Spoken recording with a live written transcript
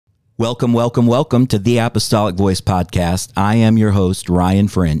Welcome, welcome, welcome to the Apostolic Voice Podcast. I am your host, Ryan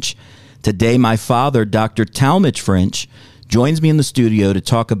French. Today, my father, Dr. Talmadge French, joins me in the studio to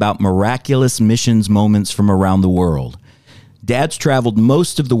talk about miraculous missions moments from around the world. Dad's traveled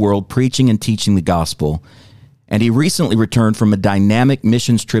most of the world preaching and teaching the gospel, and he recently returned from a dynamic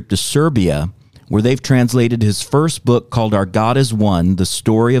missions trip to Serbia, where they've translated his first book called Our God is One, the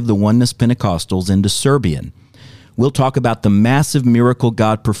story of the Oneness Pentecostals, into Serbian. We'll talk about the massive miracle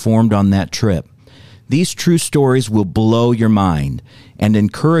God performed on that trip. These true stories will blow your mind and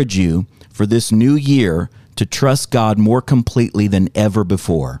encourage you for this new year to trust God more completely than ever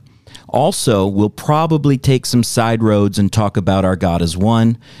before. Also, we'll probably take some side roads and talk about Our God is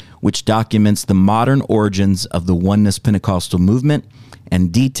One, which documents the modern origins of the Oneness Pentecostal movement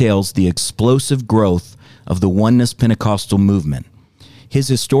and details the explosive growth of the Oneness Pentecostal movement. His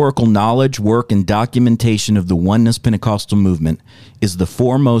historical knowledge, work, and documentation of the Oneness Pentecostal movement is the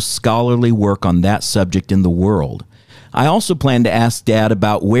foremost scholarly work on that subject in the world. I also plan to ask Dad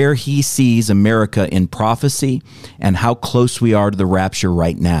about where he sees America in prophecy and how close we are to the rapture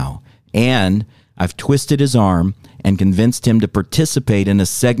right now. And I've twisted his arm and convinced him to participate in a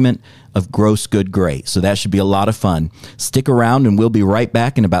segment of Gross Good Great. So that should be a lot of fun. Stick around and we'll be right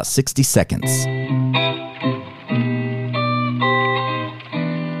back in about 60 seconds.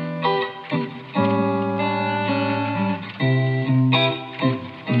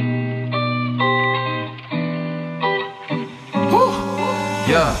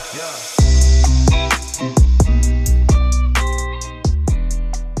 Yeah.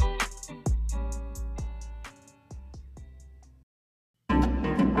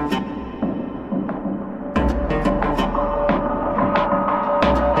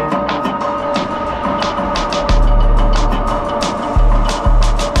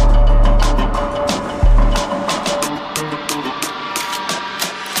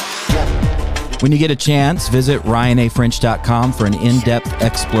 When you get a chance, visit ryanafrench.com for an in-depth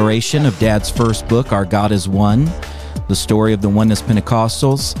exploration of Dad's first book, Our God is One, the story of the Oneness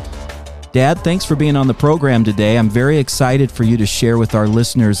Pentecostals. Dad, thanks for being on the program today. I'm very excited for you to share with our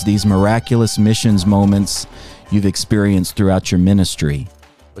listeners these miraculous missions moments you've experienced throughout your ministry.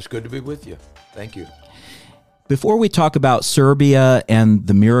 It's good to be with you. Thank you. Before we talk about Serbia and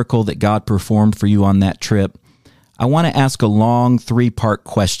the miracle that God performed for you on that trip, I want to ask a long three-part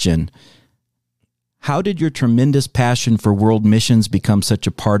question. How did your tremendous passion for world missions become such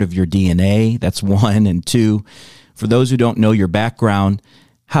a part of your DNA? That's one. And two, for those who don't know your background,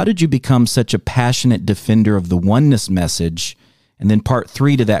 how did you become such a passionate defender of the oneness message? And then part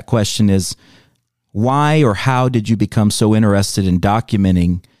three to that question is, why or how did you become so interested in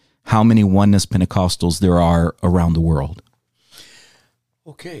documenting how many oneness Pentecostals there are around the world?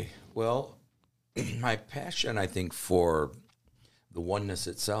 Okay, well, my passion, I think, for the oneness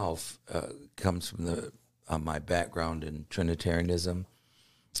itself comes from my background in Trinitarianism.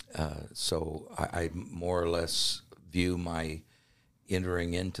 So I more or less view my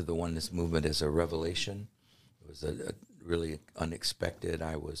entering into the oneness movement as a revelation. It was a really unexpected.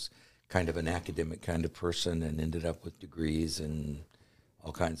 I was kind of an academic kind of person and ended up with degrees and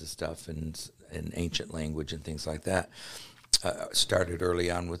all kinds of stuff in ancient language and things like that. Started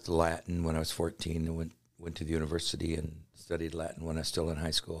early on with Latin when I was 14 and went to the university and studied Latin when I was still in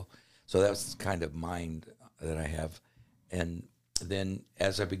high school. So that was the kind of mind that I have. And then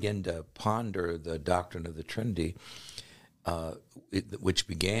as I began to ponder the doctrine of the Trinity, which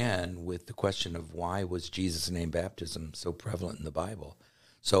began with the question of why was Jesus' name baptism so prevalent in the Bible?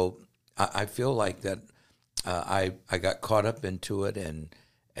 So I feel like that I got caught up into it, and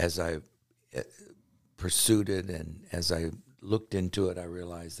as I pursued it and as I looked into it, I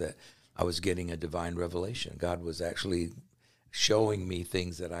realized that I was getting a divine revelation. God was actually showing me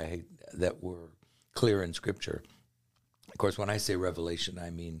things that were clear in Scripture. Of course, when I say revelation, I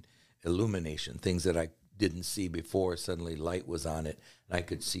mean illumination, things that I didn't see before. Suddenly light was on it, and I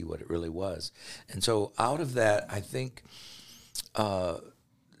could see what it really was. And so out of that, I think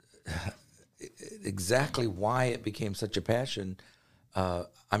exactly why it became such a passion,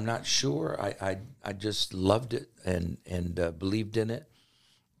 I'm not sure. I just loved it and believed in it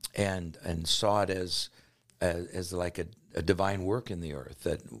and saw it as like a divine work in the earth,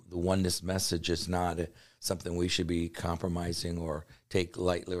 that the oneness message is not something we should be compromising or take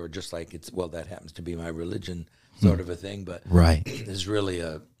lightly, or just like that happens to be my religion sort of a thing, but right. There's really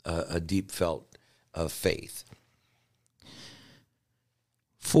a deep felt faith.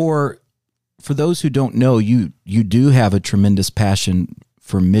 For those who don't know, you do have a tremendous passion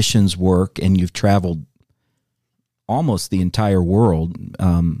for missions work, and you've traveled almost the entire world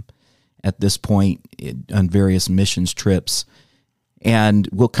at this point on various missions trips. And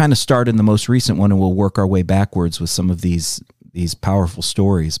we'll kind of start in the most recent one, and we'll work our way backwards with some of these powerful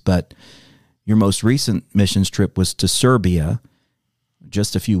stories. But your most recent missions trip was to Serbia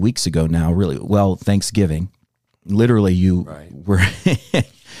just a few weeks ago now, really. Well, Thanksgiving. Literally, you were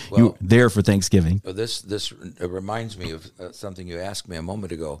you were there for Thanksgiving. Well, this reminds me of something you asked me a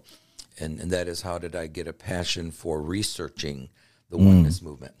moment ago, and that is, how did I get a passion for researching the oneness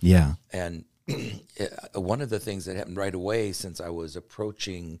movement? Yeah. And one of the things that happened right away, since I was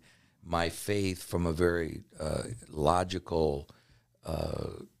approaching my faith from a very logical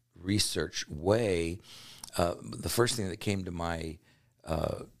research way, the first thing that came to my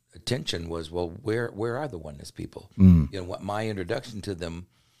attention was, well, where are the oneness people? You know, what my introduction to them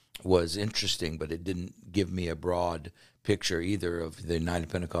was interesting, but it didn't give me a broad picture either of the United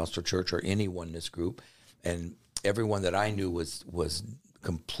Pentecostal Church or any oneness group. And everyone that I knew was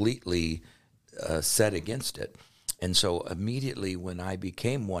completely set against it. And so immediately when I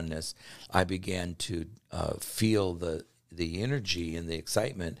became oneness, I began to feel the energy and the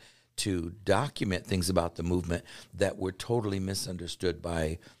excitement to document things about the movement that were totally misunderstood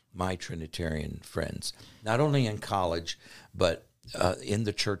by my Trinitarian friends, not only in college, but in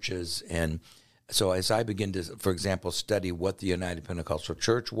the churches. And so as I begin to, for example, study what the United Pentecostal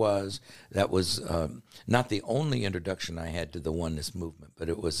Church was, that was not the only introduction I had to the oneness movement, but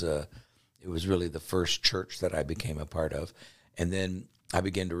it was really the first church that I became a part of. And then I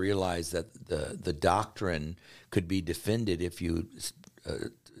began to realize that the doctrine could be defended if you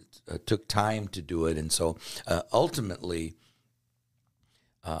took time to do it. And so ultimately,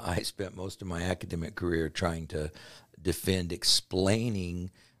 I spent most of my academic career trying to defend, explaining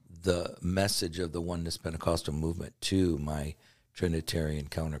the message of the Oneness Pentecostal movement to my Trinitarian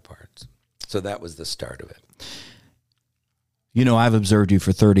counterparts. So that was the start of it. You know, I've observed you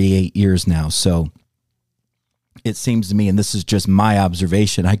for 38 years now, so it seems to me, and this is just my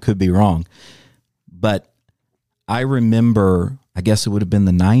observation, I could be wrong, but I remember, I guess it would have been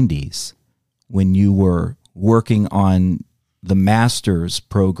the 90s, when you were working on the master's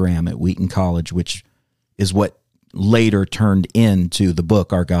program at Wheaton College, which is what later turned into the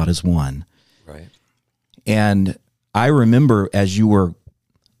book, Our God is One. Right. And I remember as you were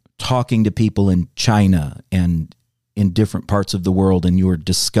talking to people in China and in different parts of the world, and you were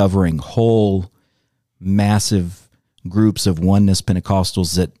discovering whole massive groups of oneness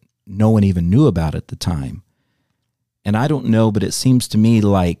Pentecostals that no one even knew about at the time. And I don't know, but it seems to me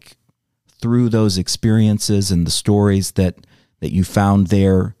like through those experiences and the stories that you found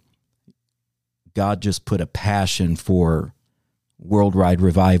there, God just put a passion for worldwide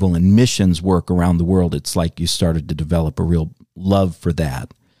revival and missions work around the world. It's like you started to develop a real love for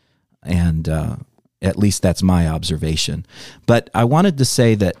that. And at least that's my observation. But I wanted to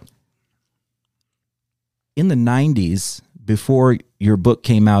say that in the 90s, before your book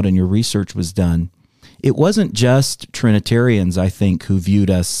came out and your research was done, it wasn't just Trinitarians, I think, who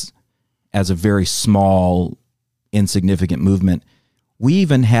viewed us as a very small, insignificant movement. We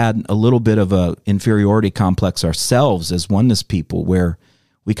even had a little bit of a inferiority complex ourselves as oneness people, where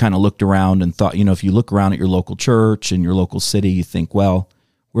we kind of looked around and thought, you know, if you look around at your local church and your local city, you think, well,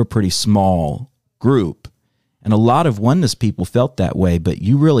 we're a pretty small group. And a lot of oneness people felt that way, but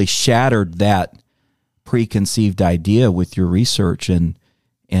you really shattered that preconceived idea with your research and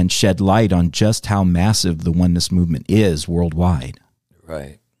shed light on just how massive the oneness movement is worldwide.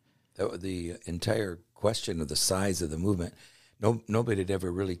 Right. The entire question of the size of the movement, nobody had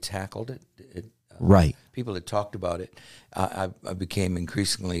ever really tackled it. Right. People had talked about it. I became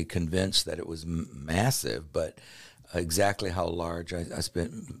increasingly convinced that it was massive, but exactly how large, I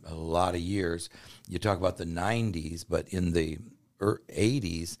spent a lot of years. You talk about the 90s, but in the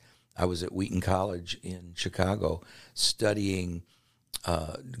 80s, I was at Wheaton College in Chicago studying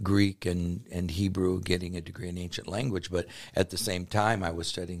Greek and Hebrew, getting a degree in ancient language. But at the same time, I was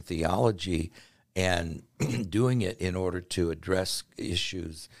studying theology and doing it in order to address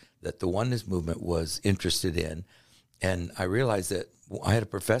issues that the oneness movement was interested in. And I realized that I had a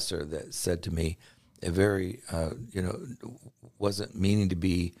professor that said to me, a very, wasn't meaning to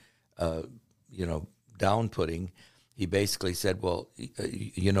be, down-putting. He basically said, well,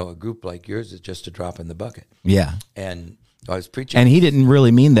 a group like yours is just a drop in the bucket. Yeah. And I was preaching. And he didn't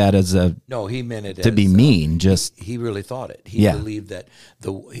really mean that as a... No, he meant it to be mean, just... He really thought it. He believed that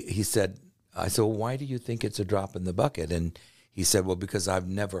he said, I said, well, why do you think it's a drop in the bucket? And he said, well, because I've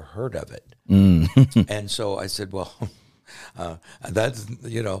never heard of it. And so I said, well,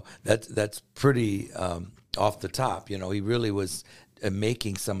 that's pretty off the top. You know, he really was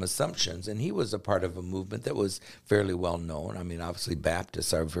making some assumptions, and he was a part of a movement that was fairly well known. I mean, obviously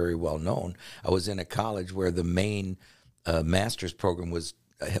Baptists are very well known. I was in a college where the main master's program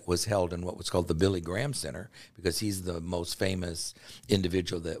was held in what was called the Billy Graham Center, because he's the most famous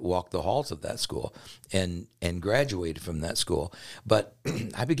individual that walked the halls of that school and graduated from that school. But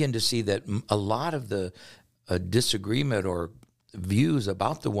I began to see that a lot of the disagreement or views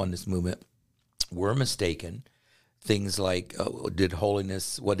about the oneness movement were mistaken. Things like, what did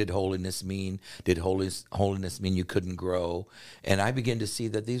holiness mean? Did holiness mean you couldn't grow? And I began to see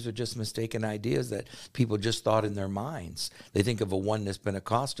that these are just mistaken ideas that people just thought in their minds. They think of a oneness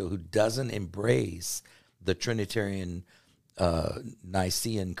Pentecostal who doesn't embrace the Trinitarian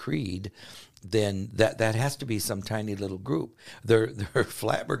Nicene Creed, then that has to be some tiny little group. They're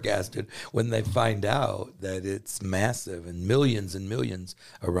flabbergasted when they find out that it's massive and millions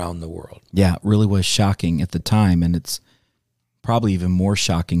around the world. Yeah, it really was shocking at the time, and it's probably even more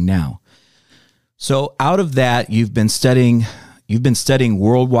shocking now. So out of that, you've been studying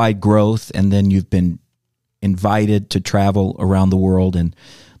worldwide growth, and then you've been invited to travel around the world, and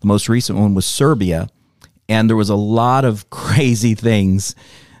the most recent one was Serbia, and there was a lot of crazy things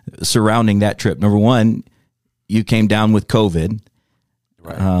surrounding that trip. Number one, you came down with COVID.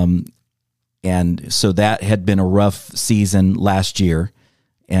 Right. And so that had been a rough season last year,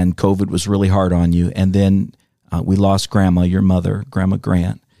 and COVID was really hard on you. And then we lost Grandma, your mother, Grandma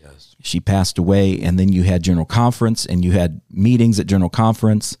Grant. Yes. She passed away, and then you had General Conference, and you had meetings at General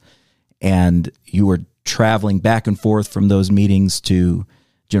Conference, and you were traveling back and forth from those meetings to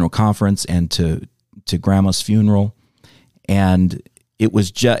General Conference and to Grandma's funeral. And it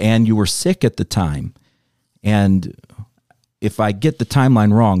was and you were sick at the time. And if I get the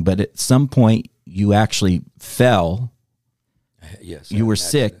timeline wrong, but at some point you actually fell. Yes. You were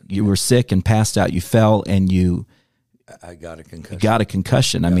sick. You were sick and passed out. You fell and I got a concussion. Got a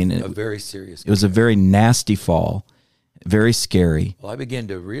concussion. I mean, a very serious. It was a very nasty fall, very scary. Well, I began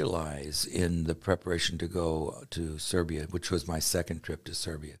to realize in the preparation to go to Serbia, which was my second trip to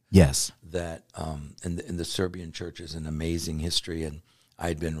Serbia. Yes. That in the Serbian church is an amazing history, and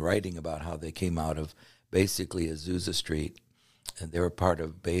I'd been writing about how they came out of basically Azusa Street, and they were part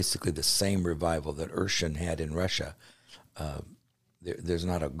of basically the same revival that Urshan had in Russia. There's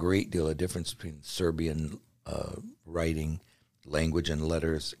not a great deal of difference between Serbian writing, language and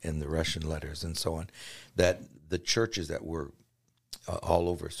letters, and the Russian letters and so on. That the churches that were all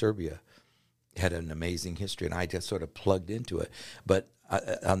over Serbia had an amazing history, and I just sort of plugged into it. But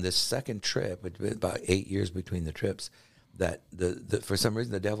on this second trip, it's been about 8 years between the trips, that for some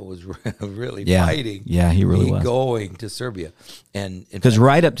reason the devil was really fighting. Yeah, he really was going to Serbia, and because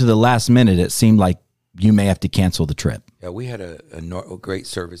right up to the last minute, it seemed like you may have to cancel the trip. Yeah, we had a great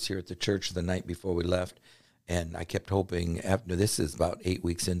service here at the church the night before we left, and I kept hoping after this is about 8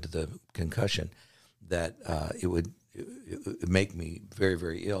 weeks into the concussion that it would make me very,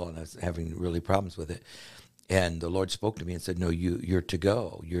 very ill, and I was having really problems with it. And the Lord spoke to me and said, "No, you're to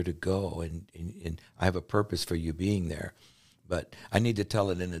go. You're to go, and I have a purpose for you being there." But I need to tell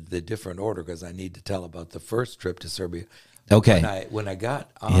it in the different order because I need to tell about the first trip to Serbia. Okay. When I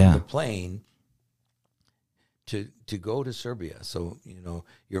got on the plane to go to Serbia, so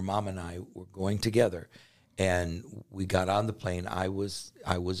your mom and I were going together, and we got on the plane. I was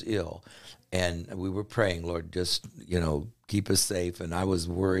ill, and we were praying, Lord, just keep us safe. And I was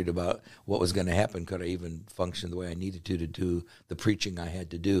worried about what was going to happen. Could I even function the way I needed to do the preaching I had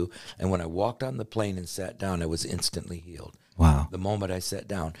to do? And when I walked on the plane and sat down, I was instantly healed. Wow! The moment I sat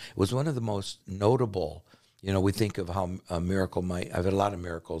down, it was one of the most notable. We think of how a miracle might. I've had a lot of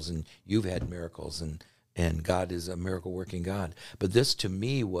miracles, and you've had miracles, and God is a miracle working God. But this to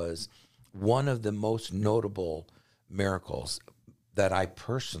me was one of the most notable miracles that I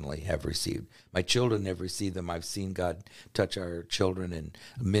personally have received. My children have received them. I've seen God touch our children and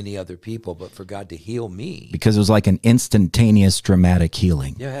many other people, but for God to heal me. Because it was like an instantaneous, dramatic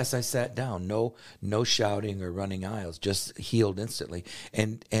healing. Yeah, as I sat down, no shouting or running aisles, just healed instantly.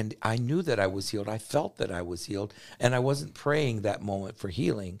 And I knew that I was healed. I felt that I was healed, and I wasn't praying that moment for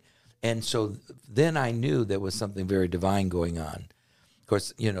healing. And so then I knew there was something very divine going on. Of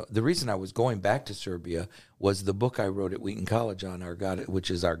course, the reason I was going back to Serbia was the book I wrote at Wheaton College on Our God,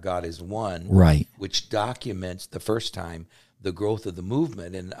 which is Our God is One, right? Which documents the first time the growth of the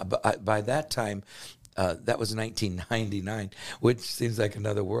movement. And by that time, that was 1999, which seems like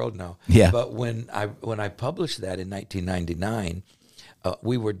another world now. Yeah. But when I published that in 1999.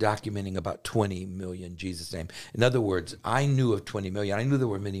 We were documenting about 20 million Jesus name. In other words, I knew of 20 million. I knew there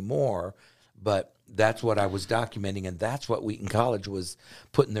were many more, but that's what I was documenting, and that's what Wheaton College was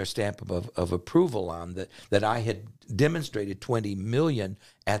putting their stamp of approval on, that I had demonstrated 20 million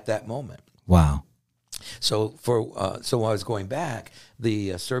at that moment. Wow. So while I was going back,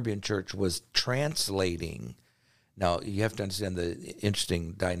 the Serbian church was translating Now, you have to understand the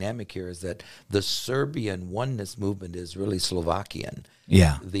interesting dynamic here is that the Serbian oneness movement is really Slovakian.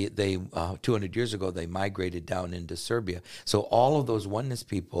 Yeah. They 200 years ago, they migrated down into Serbia. So all of those oneness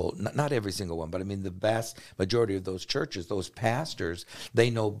people, not every single one, but I mean the vast majority of those churches, those pastors, they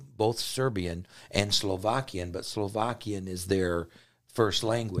know both Serbian and Slovakian, but Slovakian is their first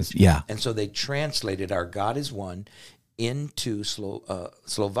language. Yeah. And so they translated "Our God is One" into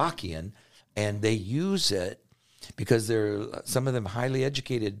Slovakian, and they use it because they're, some of them, highly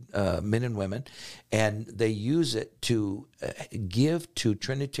educated men and women, and they use it to give to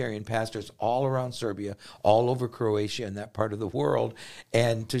Trinitarian pastors all around Serbia, all over Croatia and that part of the world,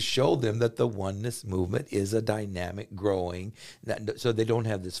 and to show them that the oneness movement is a dynamic, growing, so they don't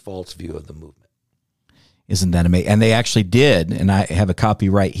have this false view of the movement. Isn't that amazing? And they actually did, and I have a copy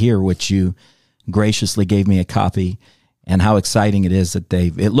right here, which you graciously gave me a copy, and how exciting it is that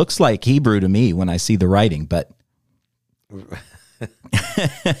it looks like Hebrew to me when I see the writing, but...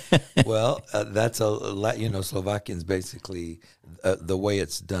 Well, that's Slovakian's basically, the way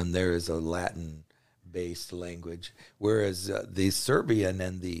it's done there is a Latin-based language, whereas the Serbian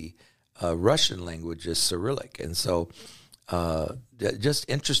and the Russian language is Cyrillic. And so just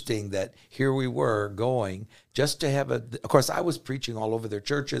interesting that here we were going just to have of course, I was preaching all over their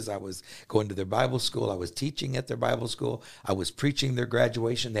churches. I was going to their Bible school. I was teaching at their Bible school. I was preaching their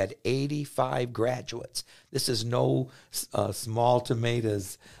graduation. They had 85 graduates. This is no small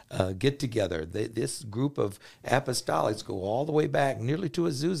tomatoes get together. This group of apostolics go all the way back nearly to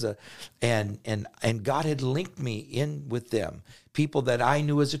Azusa, and God had linked me in with them, people that I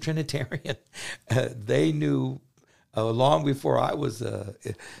knew as a Trinitarian. They knew long before I was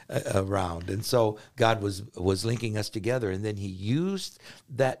around. And so God was linking us together. And then he used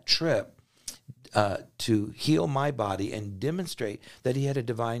that trip to heal my body and demonstrate that he had a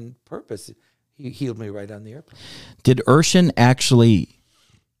divine purpose. He healed me right on the airplane. Did Urshan actually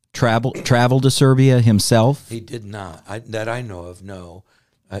travel to Serbia himself? He did not. That I know of, no.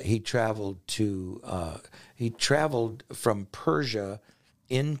 He traveled from Persia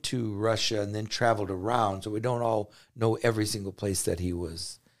into Russia and then traveled around, so we don't all know every single place that he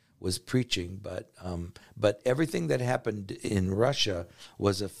was preaching, but everything that happened in Russia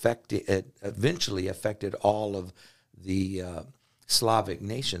was eventually affected all of the Slavic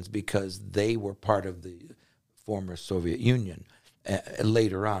nations, because they were part of the former Soviet Union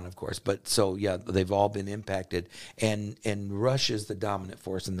later on, of course. But so yeah, they've all been impacted, and Russia is the dominant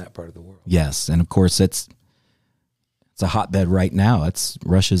force in that part of the world. Yes, and of course it's a hotbed right now.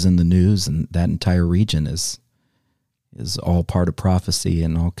 Russia's in the news, and that entire region is all part of prophecy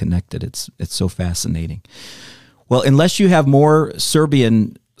and all connected. It's so fascinating. Well, unless you have more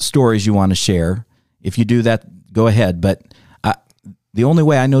Serbian stories you want to share, if you do that, go ahead. But the only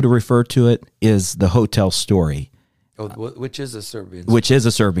way I know to refer to it is the hotel story. Which is a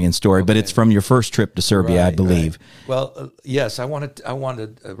Serbian story, okay. But it's from your first trip to Serbia, right, I believe. Right. Well, yes, I want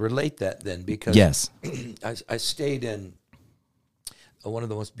to relate that then, because yes. I stayed in one of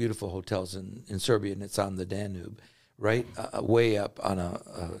the most beautiful hotels in Serbia, and it's on the Danube, right way up on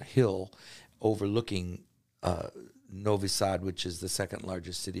a hill overlooking Novi Sad, which is the second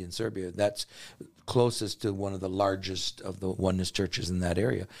largest city in Serbia. That's closest to one of the largest of the oneness churches in that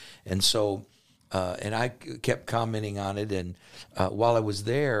area. And so and I kept commenting on it, and while I was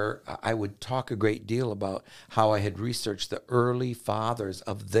there, I would talk a great deal about how I had researched the early fathers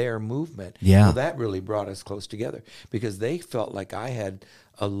of their movement. Yeah. Well, that really brought us close together, because they felt like I had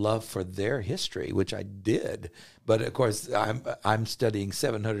a love for their history, which I did. But of course, I'm studying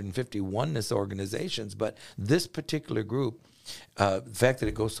 750 oneness organizations, but this particular group, the fact that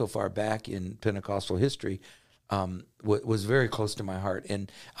it goes so far back in Pentecostal history, was very close to my heart. And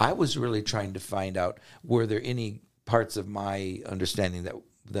I was really trying to find out, were there any parts of my understanding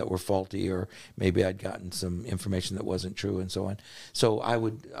that were faulty, or maybe I'd gotten some information that wasn't true, and so on. So I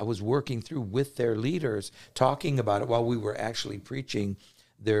was working through with their leaders, talking about it while we were actually preaching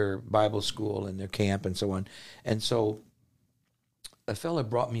their Bible school and their camp and so on. And so a fellow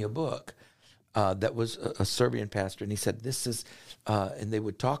brought me a book that was a Serbian pastor, and he said, this is, and they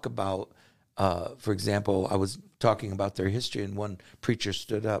would talk about, for example, I was talking about their history, and one preacher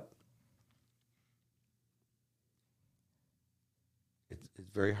stood up. It's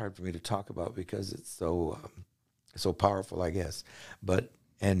very hard for me to talk about because it's so powerful, I guess. But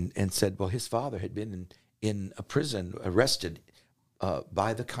and said, well, his father had been in a prison, arrested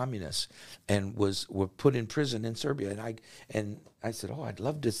by the communists, and were put in prison in Serbia. And I said, oh, I'd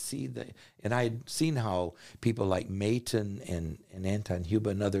love to see and I had seen how people like Mayton and Anton Huba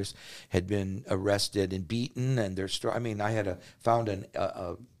and others had been arrested and beaten, and their story. I mean, I had found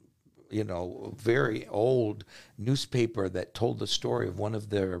very old newspaper that told the story of one of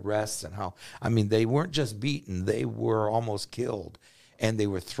their arrests and how, I mean, they weren't just beaten, they were almost killed. And they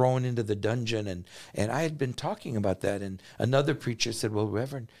were thrown into the dungeon. And I had been talking about that. And another preacher said, well,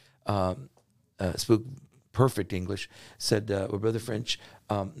 Reverend, spoke perfect English, said, well, Brother French,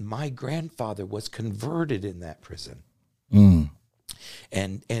 my grandfather was converted in that prison.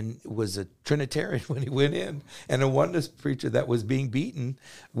 And was a Trinitarian when he went in, and a oneness preacher that was being beaten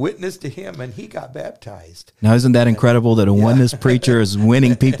witnessed to him, and he got baptized. Now, isn't that incredible that a oneness preacher is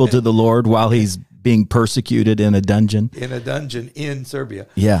winning people to the Lord while he's being persecuted in a dungeon? In a dungeon in Serbia.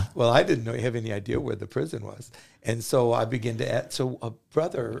 Yeah. Well, I didn't have any idea where the prison was. And so I began to add. So a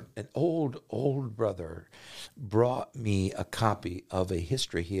brother, an old brother, brought me a copy of a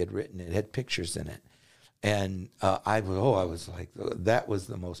history he had written. It had pictures in it. And I was like, that was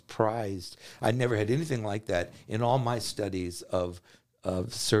the most prized. I never had anything like that in all my studies of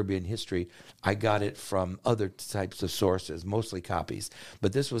Serbian history. I got it from other types of sources, mostly copies.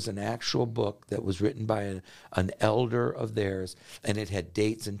 But this was an actual book that was written by an elder of theirs, and it had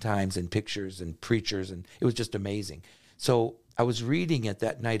dates and times and pictures and preachers, and it was just amazing. So I was reading it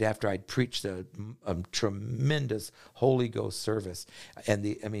that night after I'd preached a tremendous Holy Ghost service.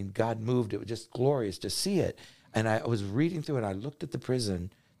 And God moved. It was just glorious to see it. And I was reading through it, and I looked at the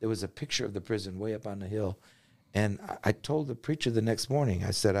prison. There was a picture of the prison way up on the hill. And I told the preacher the next morning,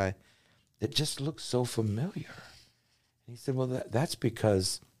 I said, it just looks so familiar. And he said, well, that's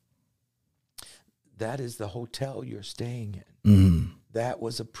because that is the hotel you're staying in. That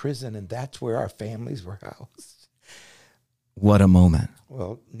was a prison, and that's where our families were housed. What a moment.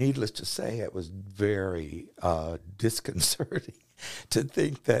 Well, needless to say, it was very disconcerting to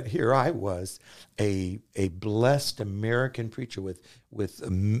think that here I was, a blessed American preacher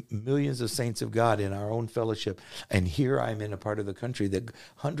with millions of saints of God in our own fellowship, and here I'm in a part of the country that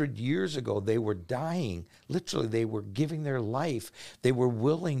 100 years ago they were dying. Literally, they were giving their life. They were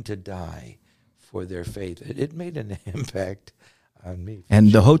willing to die for their faith. It made an impact on me.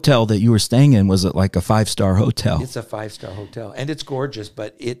 And the hotel that you were staying in, was it like a 5-star hotel? It's a 5-star hotel, and it's gorgeous,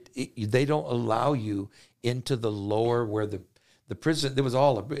 but they don't allow you into the lower where the prison. There was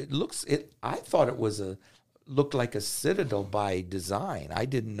I thought it looked like a citadel by design. I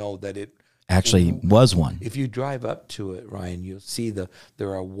didn't know that it actually was one. If you drive up to it, Ryan, you'll see there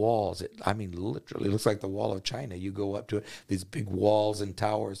are walls. Literally, it looks like the Wall of China. You go up to it, these big walls and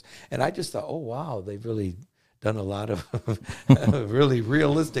towers, and I just thought, oh wow, they've really done a lot of really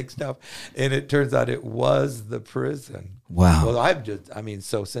realistic stuff. And it turns out it was the prison. Wow. Well,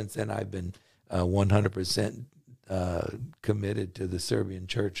 so since then I've been 100% committed to the Serbian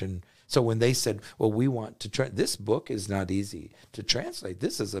church. And so when they said, well, we want to this book is not easy to translate.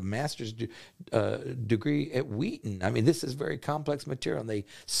 This is a master's degree at Wheaton. This is very complex material. And they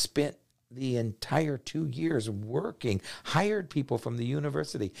spent the entire 2 years working, hired people from the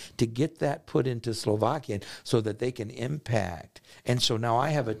university to get that put into Slovakian so that they can impact. And so now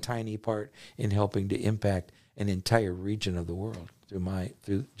I have a tiny part in helping to impact an entire region of the world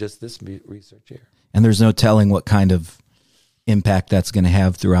through just this research here. And there's no telling what kind of impact that's going to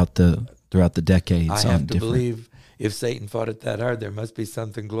have throughout the decades. I have to believe if Satan fought it that hard, there must be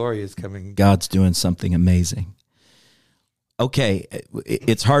something glorious coming. God's doing something amazing. Okay,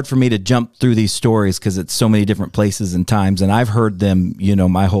 it's hard for me to jump through these stories because it's so many different places and times, and I've heard them,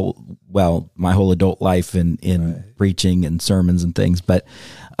 my whole adult life in right. preaching and sermons and things. But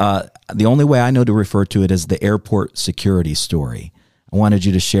the only way I know to refer to it is the airport security story. I wanted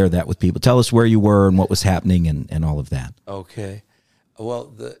you to share that with people. Tell us where you were and what was happening and all of that. Okay. Well,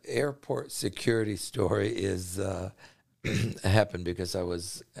 the airport security story is happened because I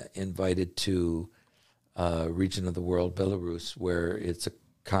was invited to region of the world, Belarus, where it's a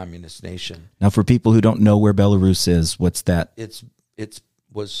communist nation. Now, for people who don't know where Belarus is, what's that? It's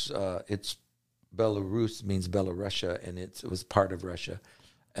Belarus means Belarusia, and it was part of Russia.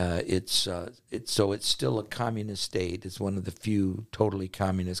 It's still a communist state. It's one of the few totally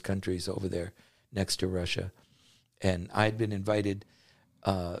communist countries over there next to Russia. And I had been invited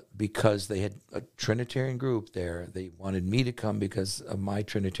because they had a Trinitarian group there. They wanted me to come because of my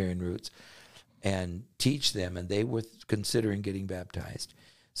Trinitarian roots and teach them, and they were considering getting baptized.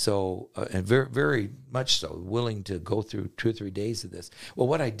 So, and very, very much so, willing to go through 2 or 3 days of this. Well,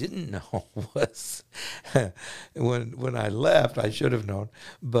 what I didn't know was when I left, I should have known,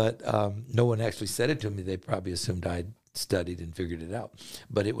 but no one actually said it to me. They probably assumed I'd studied and figured it out,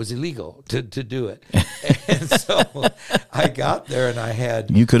 but it was illegal to do it. And so I got there, and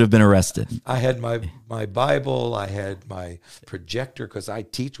you could have been arrested. I had my Bible, I had my projector, because I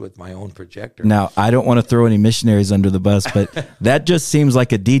teach with my own projector. Now, I don't want to throw any missionaries under the bus, but that just seems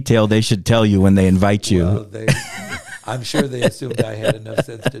like a detail they should tell you when they invite you. Well, I'm sure they assumed I had enough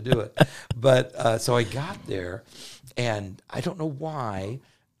sense to do it. But so I got there, and I don't know why.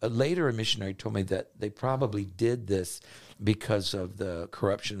 Later, a missionary told me that they probably did this because of the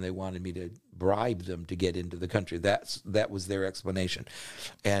corruption. They wanted me to bribe them to get into the country. That was their explanation.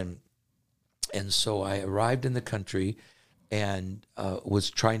 And so I arrived in the country and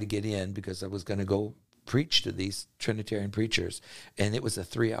was trying to get in because I was going to go preach to these Trinitarian preachers. And it was a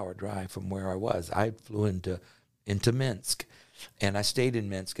 3-hour drive from where I was. I flew into Minsk, and I stayed in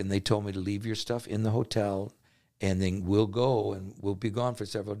Minsk, and they told me to leave your stuff in the hotel, and then we'll go, and we'll be gone for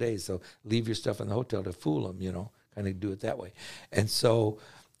several days. So leave your stuff in the hotel to fool them, kind of do it that way. And so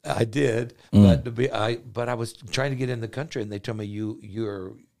I did, but I was trying to get in the country, and they told me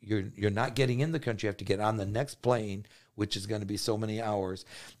you're not getting in the country. You have to get on the next plane, which is going to be so many hours,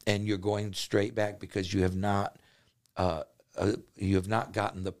 and you're going straight back because you have not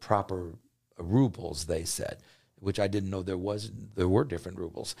gotten the proper rubles, they said, which I didn't know there were different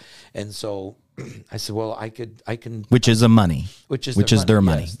rubles. And so I said, well, I can, which is a money, which is their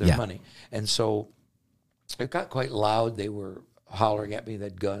money. Yes, their money. And so it got quite loud. They were hollering at me. They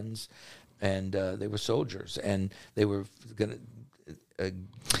had guns, and they were soldiers, and they were going to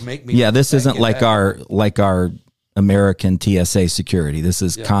make me. Yeah, this isn't like our American TSA security. This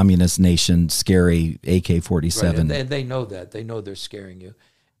is communist nation, scary AK-47. Right, and they know that. They know they're scaring you.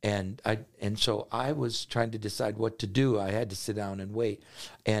 And so I was trying to decide what to do. I had to sit down and wait.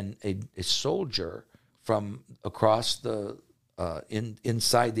 And a soldier from across the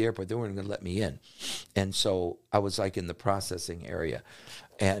inside the airport, they weren't going to let me in. And so I was like in the processing area,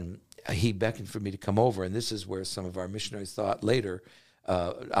 and he beckoned for me to come over. And this is where some of our missionaries thought later.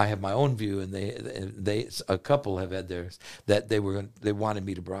 I have my own view, and they a couple have had theirs, that they wanted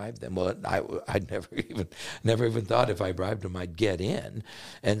me to bribe them. Well, I never even thought if I bribed them I'd get in,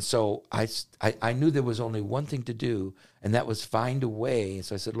 and so I knew there was only one thing to do, and that was find a way.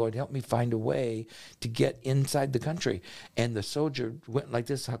 So I said, Lord, help me find a way to get inside the country. And the soldier went like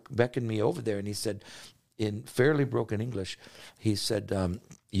this, beckoned me over there, and he said, in fairly broken English, he said,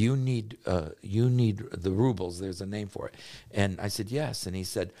 you need the rubles. There's a name for it. And I said, yes. And he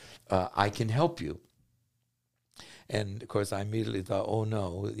said, I can help you. And of course, I immediately thought, oh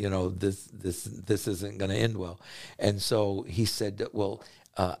no, this isn't going to end well. And so he said, well,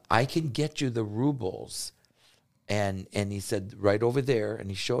 I can get you the rubles. And he said, right over there,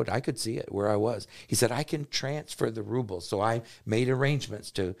 and he showed, I could see it where I was. He said, I can transfer the rubles. So I made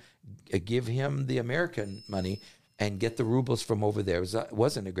arrangements to give him the American money and get the rubles from over there. It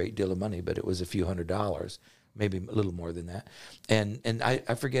wasn't a great deal of money, but it was a few $100s, maybe a little more than that. And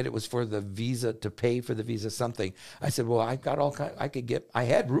I forget, it was for the visa, to pay for the visa, something. I said, well, I got all kind. I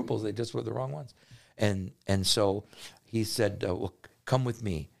had rubles, they just were the wrong ones. And so he said, well, come with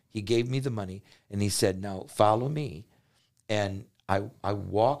me. He gave me the money, and he said, now follow me. And I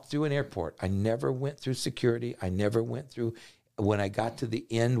walked through an airport. I never went through security. I never went through. When I got to the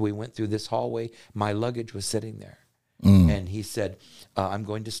end, we went through this hallway. My luggage was sitting there. And he said, I'm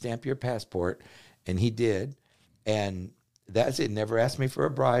going to stamp your passport. And he did. And that's it. Never asked me for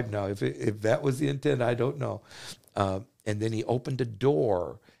a bribe. Now, if that was the intent, I don't know. And then he opened a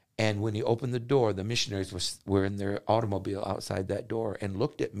door. And when he opened the door, the missionaries were in their automobile outside that door and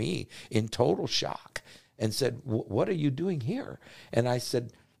looked at me in total shock and said, what are you doing here? And I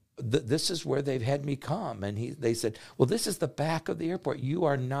said, this is where they've had me come. And they said, well, this is the back of the airport. You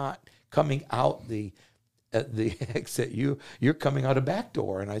are not coming out the exit. You're coming out a back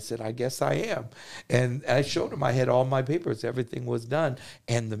door. And I said, I guess I am. And I showed him I had all my papers. Everything was done.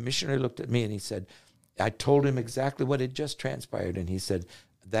 And the missionary looked at me and he said, I told him exactly what had just transpired. And he said,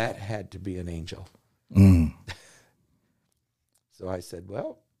 that had to be an angel. So I said,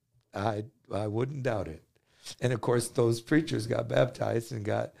 well, I wouldn't doubt it. And of course, those preachers got baptized and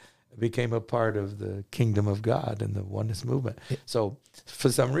became a part of the kingdom of God and the oneness movement. So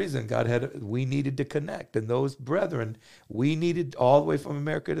for some reason, we needed to connect. And those brethren, we needed all the way from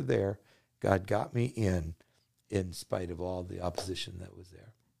America to there. God got me in spite of all the opposition that was there.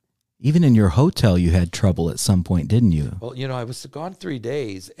 Even in your hotel, you had trouble at some point, didn't you? Well, I was gone 3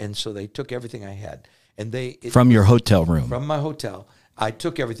 days, and so they took everything I had. And from your hotel room? From my hotel. I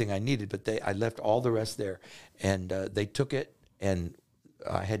took everything I needed, but I left all the rest there. And they took it, and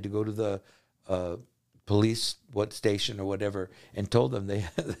I had to go to the police what station or whatever, and told them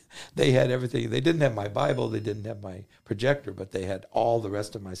they had everything. They didn't have my Bible, they didn't have my projector, but they had all the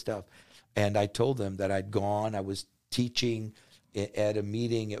rest of my stuff. And I told them that I'd gone. I was teaching at a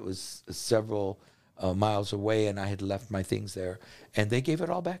meeting. It was several miles away, and I had left my things there. And they gave it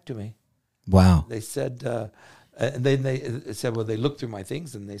all back to me. Wow. They said, and then they said, well, they looked through my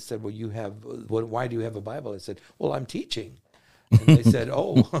things, and they said, well, why do you have a Bible? I said, well, I'm teaching. And they said,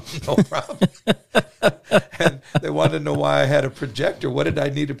 oh, no problem. And they wanted to know why I had a projector. What did I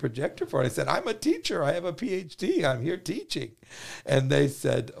need a projector for? I said, I'm a teacher. I have a PhD. I'm here teaching. And they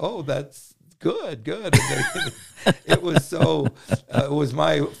said, oh, that's good. And it was so, it was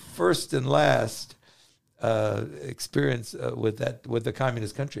my first and last experience with the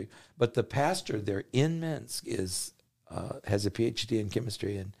communist country. But the pastor there in Minsk has a PhD in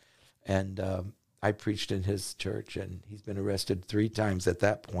chemistry, and I preached in his church, and he's been arrested 3 times at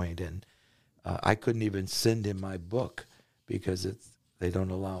that point, and I couldn't even send him my book because they don't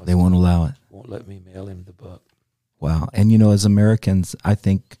allow it. They won't allow it. Won't let me mail him the book. Wow. And as Americans, I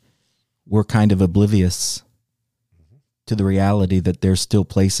think we're kind of oblivious to the reality that there's still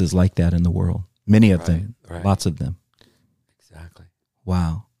places like that in the world. Many of them, lots of them. Exactly.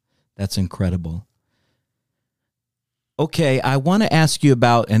 Wow. That's incredible. Okay, I want to ask you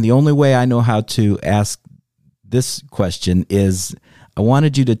about, and the only way I know how to ask this question is, I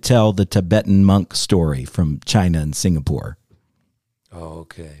wanted you to tell the Tibetan monk story from China and Singapore. Oh,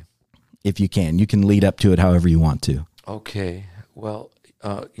 okay. If you can. You can lead up to it however you want to. Okay. Well,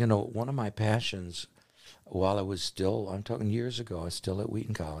 one of my passions while I was still, I'm talking years ago, I was still at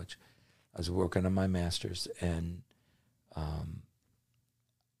Wheaton College. I was working on my master's, and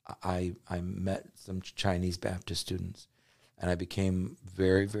I met some Chinese Baptist students, and I became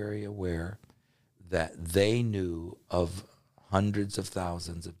very, very aware that they knew of hundreds of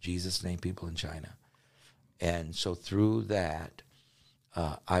thousands of Jesus-name people in China. And so through that,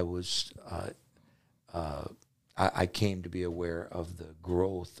 I came to be aware of the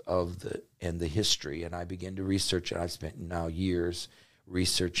growth of the history, and I began to research it. I've spent now years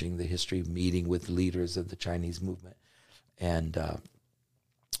researching the history, meeting with leaders of the Chinese movement. And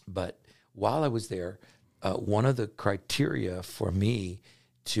but while I was there, one of the criteria for me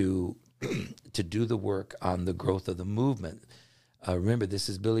to do the work on the growth of the movement, remember, this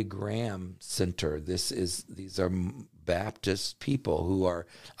is Billy Graham Center. These are Baptist people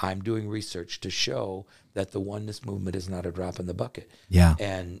I'm doing research to show that the oneness movement is not a drop in the bucket. Yeah.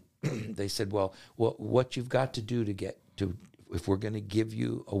 And they said, well, what you've got to do to get to, if we're going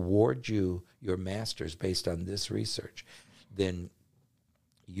to award you your master's based on this research, then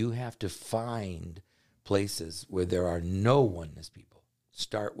you have to find places where there are no oneness people.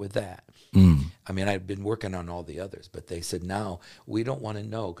 Start with that. I mean, I've been working on all the others, but they said, now we don't want to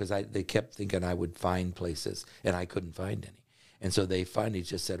know, because they kept thinking I would find places, and I couldn't find any. And so they finally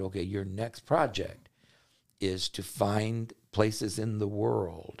just said, okay, your next project is to find places in the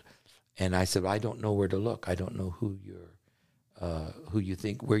world. And I said, well, I don't know where to look. I don't know where you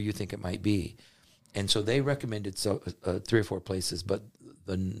think it might be. And so they recommended 3 or 4 places, but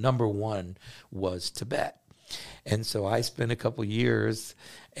the number one was Tibet. And so I spent a couple years,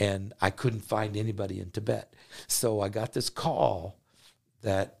 and I couldn't find anybody in Tibet. So I got this call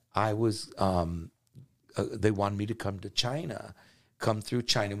that I was, they wanted me to come to China, come through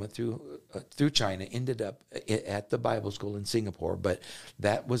China, went through China, ended up at the Bible school in Singapore. But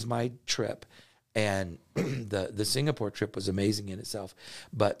that was my trip. And the Singapore trip was amazing in itself.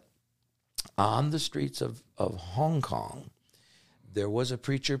 But on the streets of Hong Kong, there was a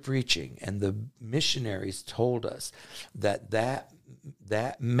preacher preaching, and the missionaries told us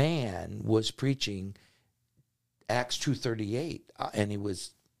that man was preaching Acts 2:38, and he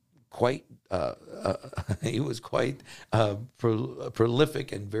was quite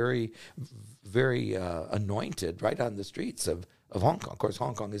prolific and very, very anointed right on the streets of Hong Kong. Of course,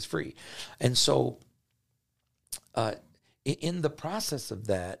 Hong Kong is free, and so in the process of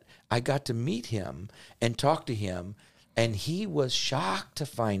that, I got to meet him and talk to him. And he was shocked to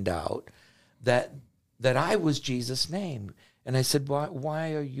find out that I was Jesus' name. And I said,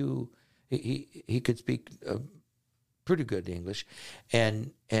 why are you? He could speak pretty good English,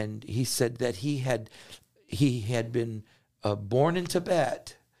 and he said that he had been born in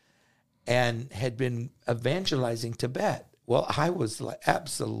Tibet and had been evangelizing Tibet. Well, I was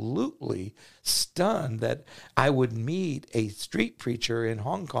absolutely stunned that I would meet a street preacher in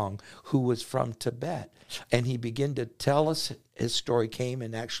Hong Kong who was from Tibet. And he began to tell us his story, came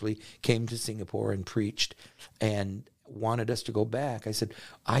to Singapore and preached and wanted us to go back. I said,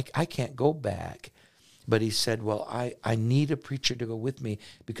 I can't go back But he said, well, I need a preacher to go with me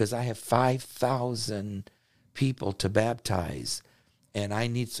because I have 5,000 people to baptize, and I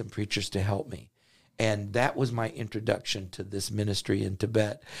need some preachers to help me. And that was my introduction to this ministry in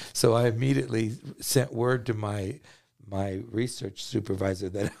Tibet. So I immediately sent word to my research supervisor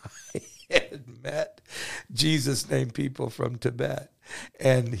that I had met Jesus-named people from Tibet.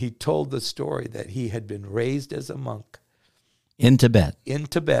 And he told the story that he had been raised as a monk. In Tibet. In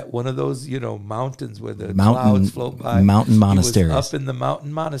Tibet, one of those, mountains where the clouds float by. Mountain monasteries. He was up in the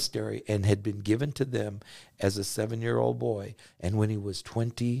mountain monastery and had been given to them as a 7-year-old boy. And when he was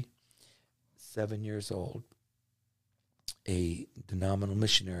 27 years old, a denominational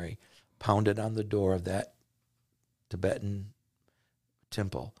missionary pounded on the door of that Tibetan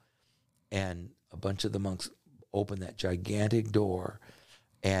temple, and a bunch of the monks opened that gigantic door,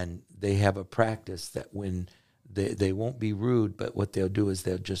 and they have a practice that when they won't be rude, but what they'll do is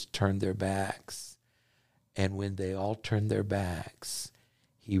they'll just turn their backs. And when they all turned their backs,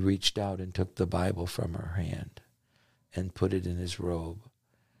 he reached out and took the Bible from her hand and put it in his robe.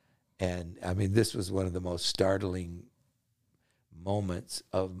 And, I mean, this was one of the most startling moments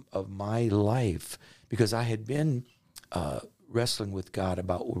of my life, because I had been wrestling with God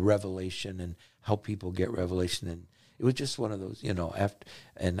about revelation and how people get revelation. And it was just one of those,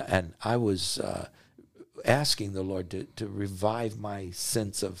 and I was asking the Lord to revive my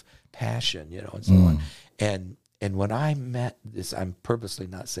sense of passion, and so on. And when I met this, I'm purposely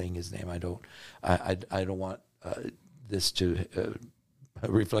not saying his name. I don't want this to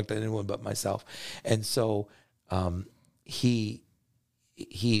reflect on anyone but myself. And so he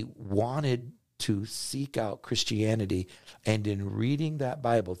wanted to seek out Christianity, and in reading that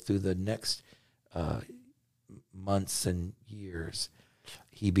Bible through the next months and years,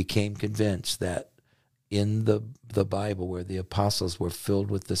 he became convinced that in the Bible, where the apostles were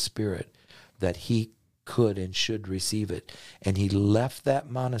filled with the Spirit, that he could and should receive it. And he left that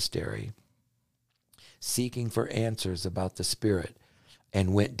monastery seeking for answers about the Spirit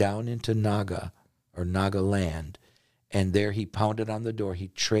and went down into Naga, or Naga land, and there he pounded on the door. He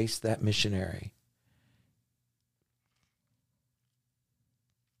traced that missionary.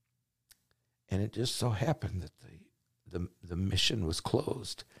 And it just so happened that the mission was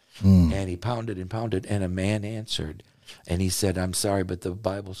closed. And he pounded and pounded, and a man answered. And he said, I'm sorry, but the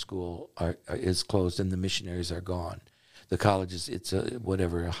Bible school is closed and the missionaries are gone. The colleges, it's a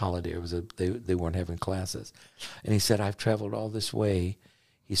holiday. It was they weren't having classes. And he said, I've traveled all this way.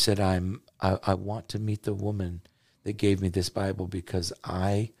 He said, I want to meet the woman that gave me this Bible because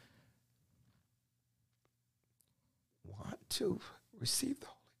I want to receive the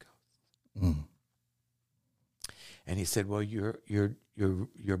Holy Ghost. And he said, well,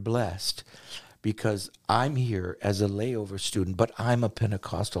 you're blessed because I'm here as a layover student, but I'm a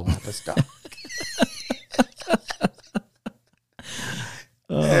Pentecostal apostolic.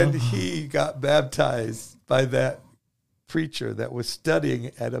 And he got baptized by that preacher that was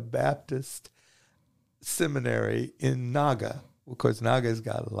studying at a Baptist seminary in Naga. Of course, Naga's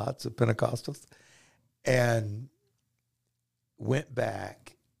got lots of Pentecostals. And went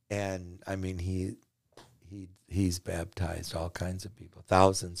back, and I mean, he's baptized all kinds of people,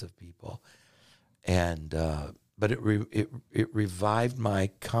 thousands of people. And but it revived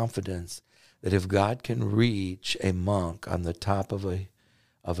my confidence that if God can reach a monk on the top of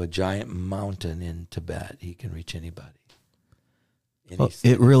a giant mountain in Tibet, he can reach anybody. Well,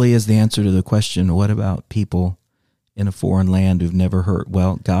 it really is the answer to the question, what about people in a foreign land who've never heard?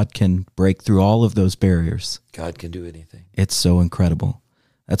 Well, God can break through all of those barriers. God can do anything. It's so incredible.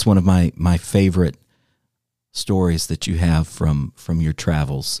 That's one of my favorite stories that you have from your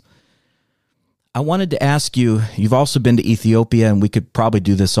travels. I wanted to ask you, you've also been to Ethiopia, and we could probably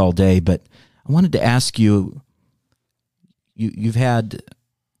do this all day, but I wanted to ask you, you had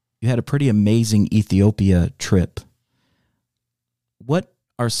a pretty amazing Ethiopia trip. What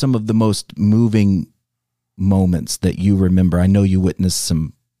are some of the most moving moments that you remember? I know you witnessed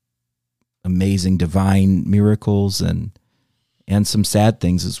some amazing divine miracles and some sad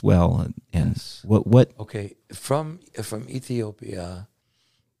things as well. And yes. What? Okay, from Ethiopia,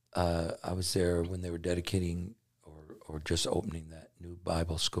 I was there when they were dedicating or just opening that new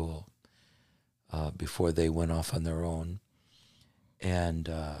Bible school before they went off on their own, and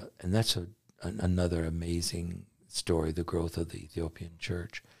that's another amazing story, the growth of the Ethiopian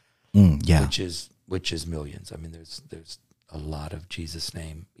church, which is millions. I mean, there's a lot of Jesus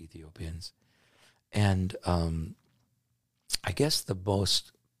name Ethiopians, and I guess the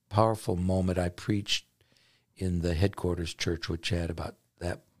most powerful moment, I preached in the headquarters church, which had about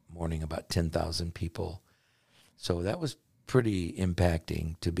that morning about 10,000 people. So that was pretty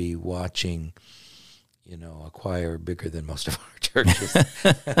impacting to be watching a choir bigger than most of our churches.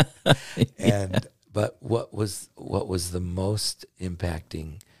 But what was the most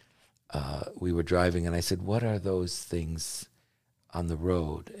impacting? We were driving, and I said, "What are those things on the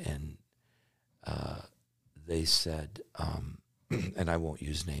road?" And they said, and I won't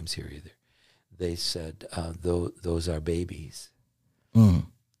use names here either. They said, "Those are babies," and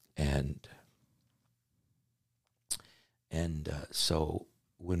so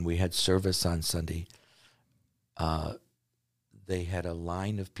when we had service on Sunday, they had a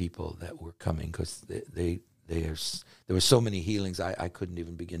line of people that were coming because there were so many healings. I couldn't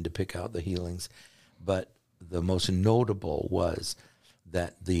even begin to pick out the healings, but the most notable was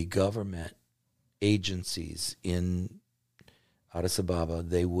that the government agencies in Addis Ababa,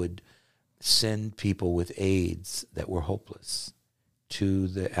 they would send people with AIDS that were hopeless to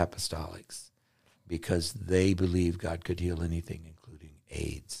the apostolics because they believed God could heal anything, including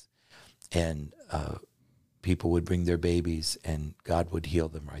AIDS. And people would bring their babies, and God would heal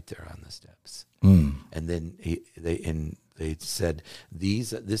them right there on the steps. And then they said,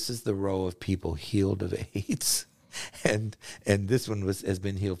 this is the row of people healed of AIDS. And this one has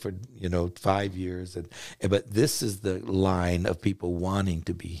been healed for 5 years, but this is the line of people wanting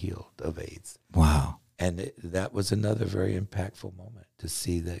to be healed of AIDS. Wow! And that was another very impactful moment to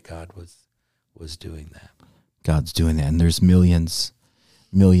see that God was doing that. God's doing that, and there's millions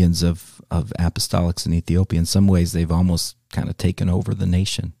of apostolics in Ethiopia. In some ways, they've almost kind of taken over the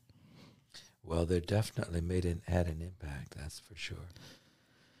nation. Well, they definitely had an impact. That's for sure.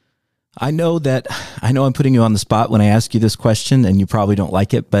 I know I'm putting you on the spot when I ask you this question, and you probably don't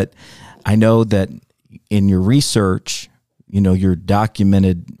like it, but I know that in your research, your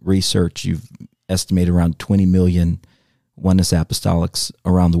documented research, you've estimated around 20 million Oneness Apostolics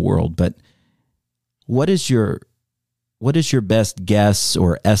around the world. But what is your best guess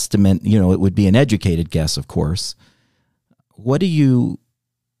or estimate? It would be an educated guess, of course. What do you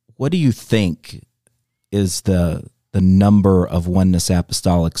think is the number of Oneness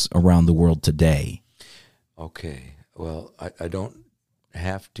Apostolics around the world today? Okay. Well, I don't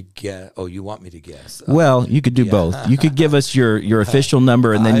have to guess. Oh, you want me to guess? Well, you could do both. You could give us your official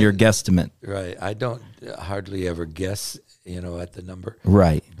number and then your guesstimate. Right. I don't hardly ever guess, at the number.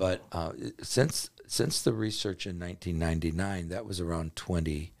 Right. But since the research in 1999, that was around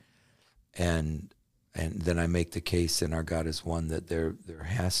 20, and then I make the case in Our God Is One that there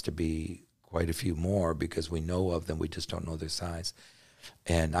has to be quite a few more because we know of them, we just don't know their size.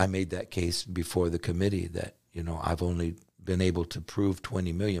 And I made that case before the committee that, I've only been able to prove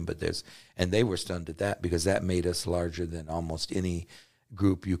 20 million, and they were stunned at that because that made us larger than almost any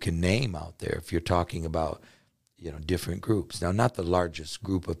group you can name out there if you're talking about, different groups. Now, not the largest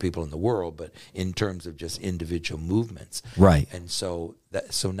group of people in the world, but in terms of just individual movements. Right. And so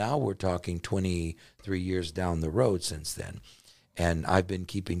now we're talking 23 years down the road since then. And I've been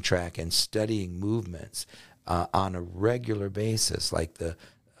keeping track and studying movements on a regular basis. Like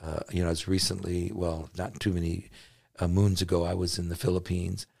as recently, not too many moons ago, I was in the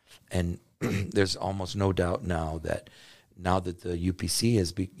Philippines, and there's almost no doubt now that the UPC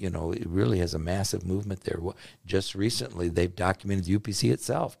it really has a massive movement there. Just recently, they've documented, the UPC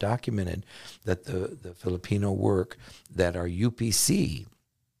itself documented that the Filipino work, that our UPC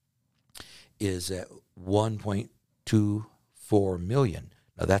is at 1.24 million.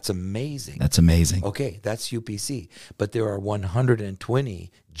 Now, that's amazing. That's amazing. Okay, that's UPC. But there are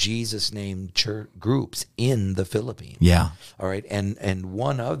 120 Jesus-named church groups in the Philippines. Yeah. All right, and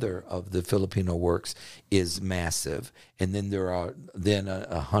one other of the Filipino works is massive, and then there are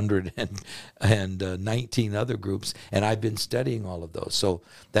 119 other groups, and I've been studying all of those. So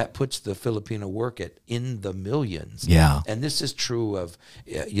that puts the Filipino work in the millions. Yeah. And this is true of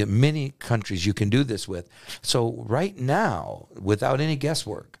many countries you can do this with. So right now, without any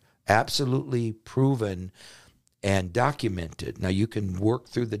guesswork, absolutely proven and documented. Now, you can work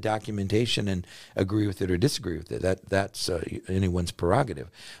through the documentation and agree with it or disagree with it. That's anyone's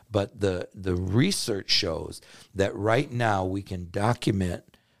prerogative. But the research shows that right now we can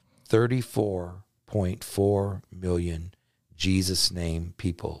document 34.4 million Jesus-name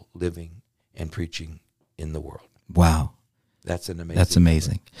people living and preaching in the world. Wow. That's an amazing. That's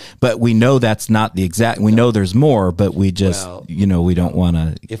amazing. But we know that's not the exact. We know there's more, but we just, we don't want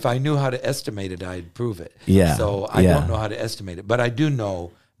to. If I knew how to estimate it, I'd prove it. Yeah. So I don't know how to estimate it, but I do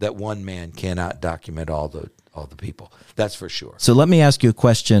know that one man cannot document all the people. That's for sure. So let me ask you a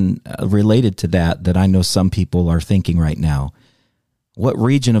question related to that I know some people are thinking right now. What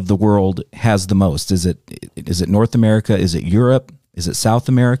region of the world has the most? Is it North America? Is it Europe? Is it South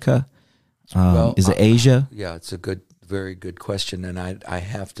America? Is it Asia? Yeah, it's a very good question, and I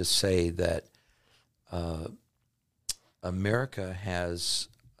have to say that America has,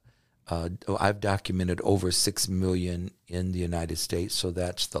 I've documented over 6 million in the United States, so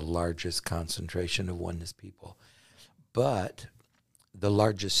that's the largest concentration of oneness people. But the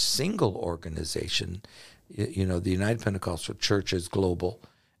largest single organization, the United Pentecostal Church is global,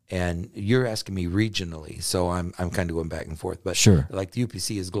 and you're asking me regionally, so I'm kind of going back and forth. But Sure. Like the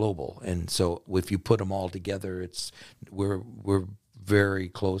UPC is global, and so if you put them all together, we're very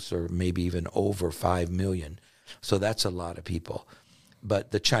close, or maybe even over 5 million. So that's a lot of people.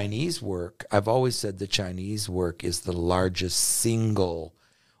 But the Chinese work, I've always said the Chinese work is the largest single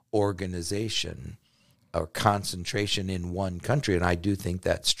organization or concentration in one country, and I do think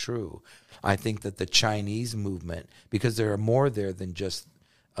that's true. I think that the Chinese movement, because there are more there than just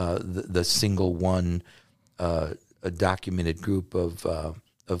the single one a documented group of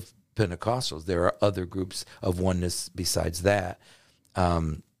Pentecostals. There are other groups of oneness besides that.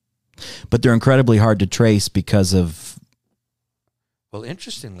 But they're incredibly hard to trace because of... Well,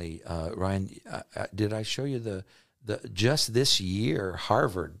 interestingly, Ryan, did I show you the just this year,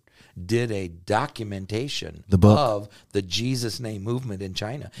 Harvard did a documentation The book. of the Jesus Name movement in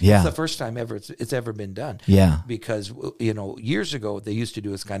China. Yeah. It's the first time ever it's ever been done. Yeah. Because, years ago, they used to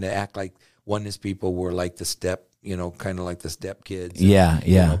do is kind of act like oneness people were like the step, kind of like the step kids.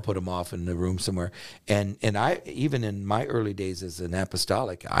 And, put them off in the room somewhere. And I, even in my early days as an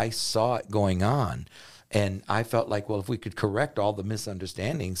apostolic, I saw it going on. And I felt like, well, if we could correct all the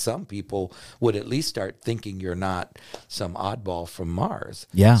misunderstandings, some people would at least start thinking you're not some oddball from Mars.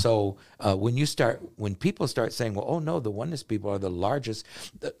 Yeah. So when people start saying, well, oh no, the oneness people are the largest.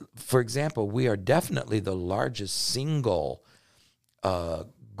 For example, we are definitely the largest single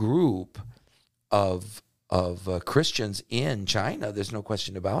group of Christians in China. There's no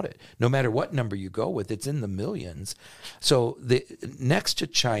question about it. No matter what number you go with, it's in the millions. So next to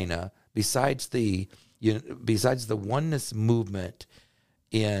China, besides the oneness movement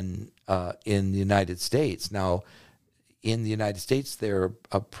in the United States. Now, in the United States, there are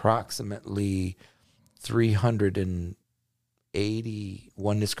approximately 380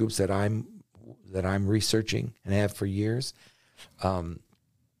 oneness groups that I'm researching and have for years.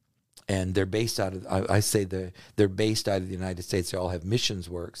 And they're based out of, they're based out of the United States. They all have missions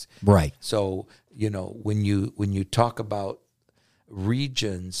works. Right. So, when you talk about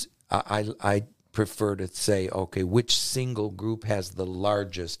regions, I prefer to say, okay, which single group has the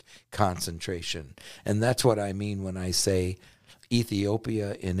largest concentration? And that's what I mean when I say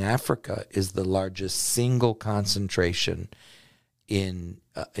Ethiopia in Africa is the largest single concentration in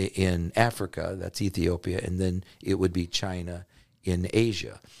Africa. That's Ethiopia. And then it would be China in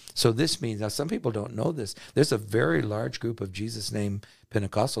Asia. So this means, now some people don't know this, there's a very large group of Jesus Name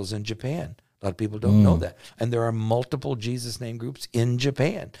Pentecostals in Japan. A lot of people don't know that. And there are multiple Jesus Name groups in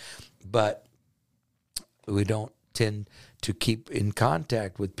Japan. But we don't tend to keep in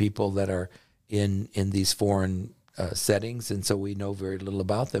contact with people that are in these foreign settings, and so we know very little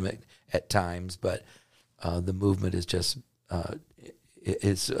about them at times. But the movement is just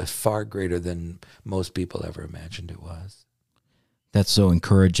it's far greater than most people ever imagined it was. That's so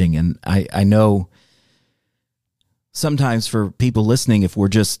encouraging, and I know sometimes for people listening, if we're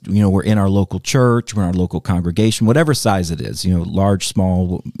just, we're in our local church, we're in our local congregation, whatever size it is, large,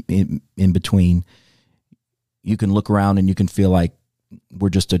 small, in between, you can look around and you can feel like we're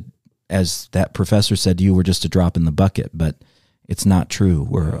just as that professor said to you, we're just a drop in the bucket, but it's not true.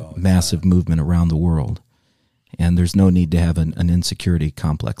 We're a massive movement around the world, and there's no need to have an insecurity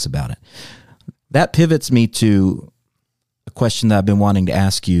complex about it. That pivots me to a question that I've been wanting to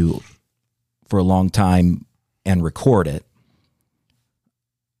ask you for a long time and record it.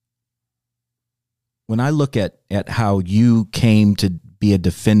 When I look at how you came to be a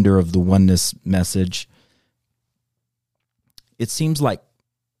defender of the oneness message, it seems like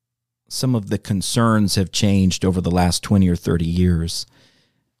some of the concerns have changed over the last 20 or 30 years.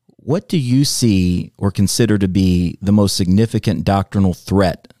 What do you see or consider to be the most significant doctrinal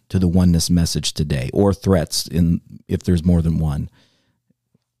threat to the oneness message today, or threats if there's more than one?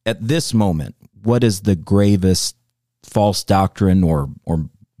 At this moment, what is the gravest false doctrine or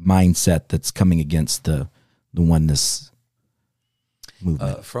mindset that's coming against the oneness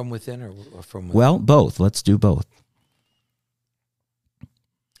movement? From within or from within? Well, both. Let's do both.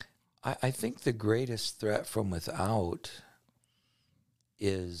 I think the greatest threat from without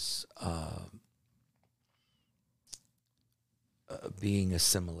is being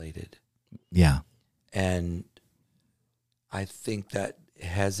assimilated. Yeah. And I think that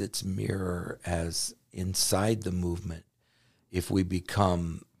has its mirror as inside the movement. If we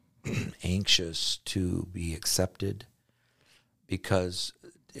become anxious to be accepted, because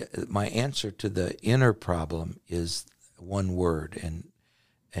my answer to the inner problem is one word,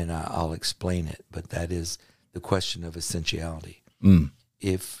 and I'll explain it. But that is the question of essentiality.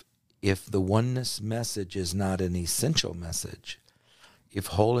 If the oneness message is not an essential message, if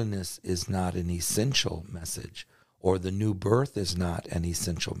holiness is not an essential message, or the new birth is not an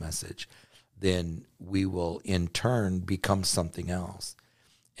essential message, then we will in turn become something else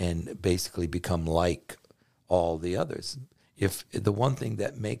and basically become like all the others. If the one thing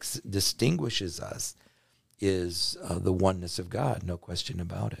that distinguishes us is the oneness of God, no question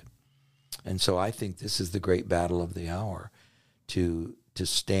about it. And so I think this is the great battle of the hour, to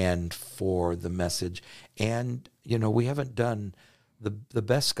stand for the message. And, we haven't done, the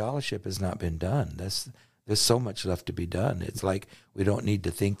best scholarship has not been done. There's so much left to be done. It's like we don't need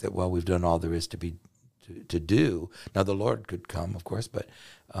to think that, we've done all there is to do. Now, the Lord could come, of course, but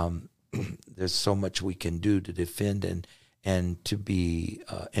there's so much we can do to defend and to be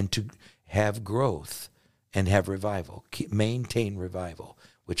and to have growth and have revival, maintain revival,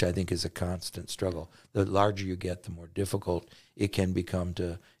 which I think is a constant struggle. The larger you get, the more difficult it can become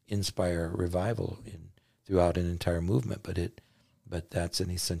to inspire revival throughout an entire movement. But that's an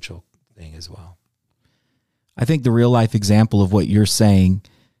essential thing as well. I think the real life example of what you're saying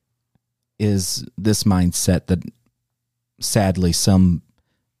is this mindset that sadly some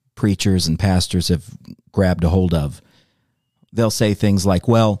preachers and pastors have grabbed a hold of. They'll say things like,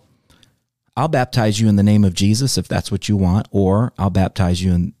 well, I'll baptize you in the name of Jesus if that's what you want, or I'll baptize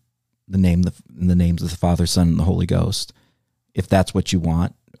you in the names of the Father, Son, and the Holy Ghost if that's what you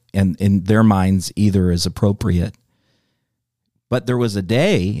want. And in their minds, either is appropriate. But there was a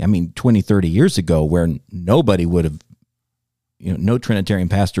day, 20, 30 years ago, where nobody would have, no Trinitarian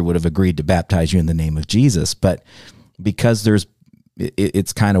pastor would have agreed to baptize you in the name of Jesus. But because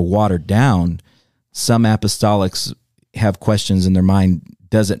it's kind of watered down, some apostolics have questions in their mind.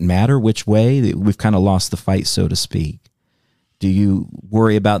 Does it matter which way? We've kind of lost the fight, so to speak. Do you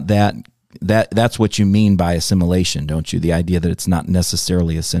worry about that? That's what you mean by assimilation, don't you? The idea that it's not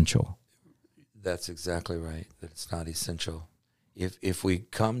necessarily essential. That's exactly right, that it's not essential. If we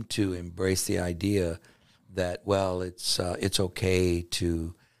come to embrace the idea that, it's okay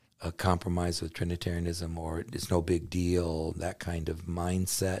to compromise with Trinitarianism, or it's no big deal, that kind of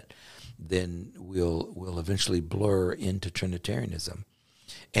mindset, then we'll eventually blur into Trinitarianism.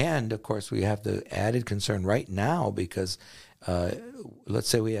 And of course, we have the added concern right now because let's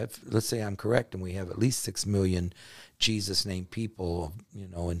say I'm correct, and we have at least 6 million Jesus named people,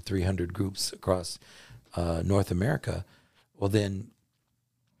 in 300 groups across North America. Well, then,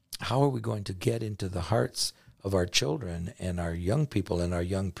 how are we going to get into the hearts of our children and our young people and our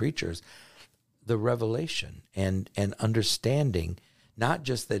young preachers the revelation and understanding, not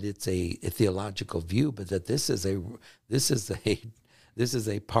just that it's a theological view, but that this is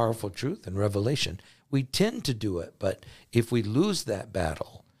a powerful truth and revelation. We tend to do it, but if we lose that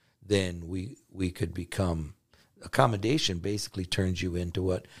battle, then we could become, accommodation basically turns you into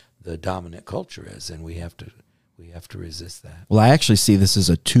what the dominant culture is, and we have to resist that. Well, I actually see this as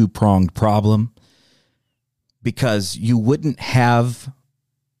a two-pronged problem, because you wouldn't have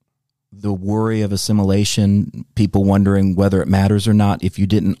the worry of assimilation, people wondering whether it matters or not, if you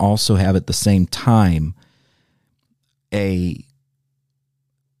didn't also have at the same time a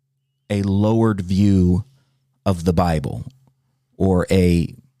lowered view of the Bible, or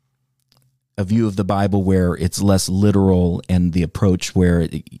a view of the Bible where it's less literal, and the approach where,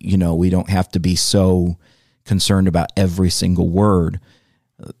 we don't have to be so concerned about every single word.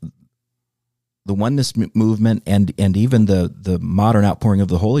 The oneness movement and even the modern outpouring of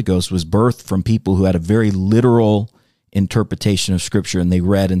the Holy Ghost was birthed from people who had a very literal interpretation of Scripture, and they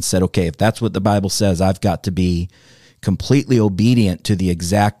read and said, okay, if that's what the Bible says, I've got to be completely obedient to the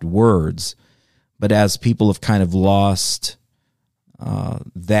exact words. But as people have kind of lost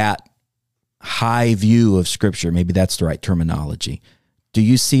that high view of Scripture, maybe that's the right terminology. Do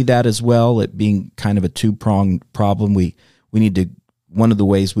you see that as well, it being kind of a two-pronged problem? We need to, one of the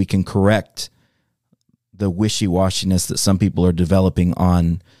ways we can correct the wishy-washiness that some people are developing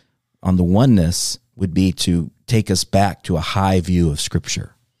on the oneness would be to take us back to a high view of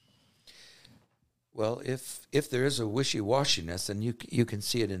Scripture. Well, if there is a wishy-washiness, and you can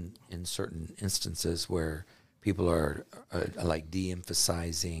see it in certain instances where people are like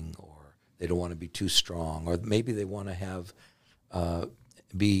de-emphasizing, or they don't want to be too strong, or maybe they want to have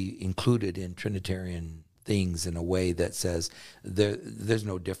be included in Trinitarian things in a way that says there's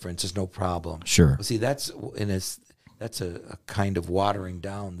no difference, there's no problem. Sure. Well, see, that's a kind of watering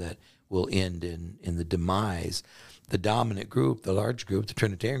down that will end in the demise. The dominant group, the large group, the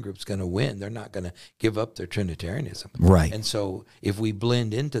Trinitarian group is going to win. They're not going to give up their Trinitarianism. Right. And so if we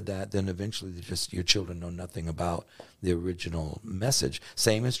blend into that, then eventually your children know nothing about the original message.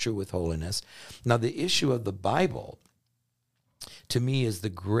 Same is true with holiness. Now, the issue of the Bible, to me, is the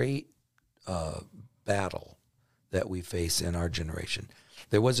great battle that we face in our generation.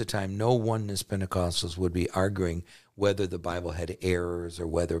 There was a time no oneness Pentecostals would be arguing whether the Bible had errors or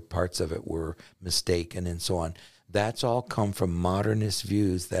whether parts of it were mistaken and so on. That's all come from modernist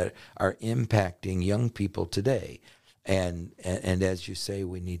views that are impacting young people today. And as you say,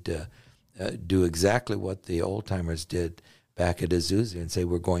 we need to do exactly what the old-timers did back at Azusa and say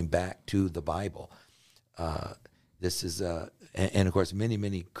we're going back to the Bible. This is, and of course,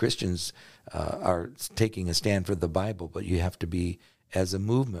 many Christians are taking a stand for the Bible, but you have to be, as a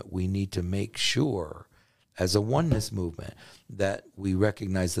movement, we need to make sure, as a oneness movement, that we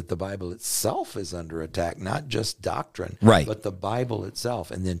recognize that the Bible itself is under attack, not just doctrine, right, but the Bible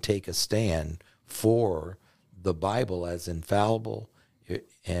itself, and then take a stand for the Bible as infallible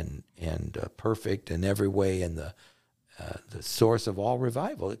and perfect in every way, and the source of all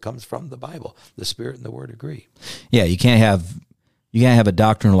revival. It comes from the Bible. The Spirit and the Word agree. Yeah, you can't have a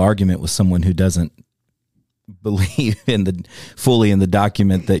doctrinal argument with someone who doesn't believe fully in the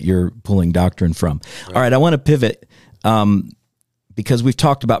document that you're pulling doctrine from. Right. All right, I want to pivot because we've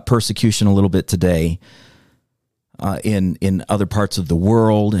talked about persecution a little bit today in other parts of the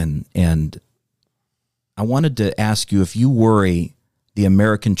world, and I wanted to ask you if you worry the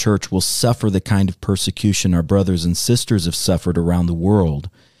American church will suffer the kind of persecution our brothers and sisters have suffered around the world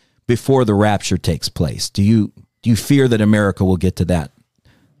before the rapture takes place. Do you fear that America will get to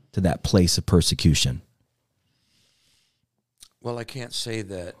that place of persecution? Well, I can't say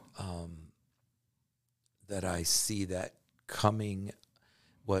that that I see that coming.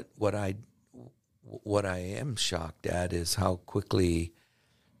 What I am shocked at is how quickly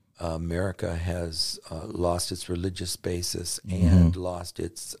America has lost its religious basis and lost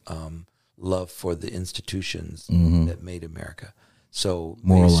its love for the institutions that made America. So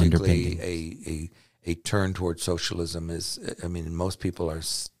moral basically, a turn toward socialism is. I mean, most people are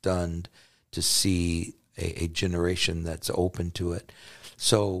stunned to see a generation that's open to it.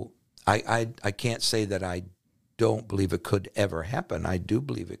 So I can't say that I don't believe it could ever happen. I do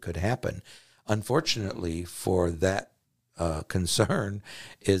believe it could happen. Unfortunately, for that concern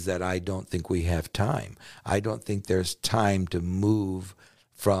is that I don't think we have time. I don't think there's time to move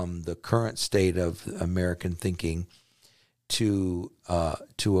from the current state of American thinking to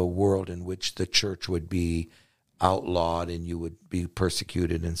a world in which the church would be outlawed and you would be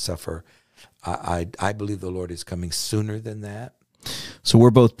persecuted and suffer. I believe the Lord is coming sooner than that. So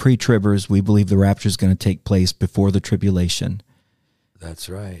we're both pre-tribbers. We believe the rapture is going to take place before the tribulation. That's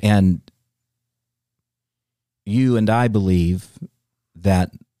right. And you and I believe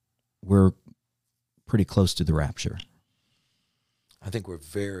that we're pretty close to the rapture. I think we're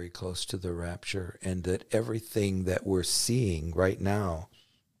very close to the rapture, and that everything that we're seeing right now,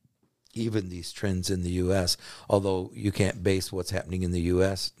 even these trends in the U.S., although you can't base what's happening in the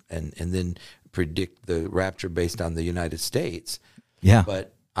U.S. and then predict the rapture based on the United States. Yeah.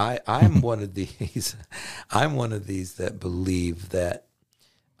 But I'm one of these. I'm one of these that believe that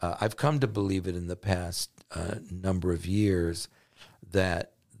I've come to believe it in the past number of years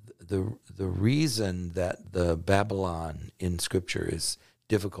that the reason that the Babylon in Scripture is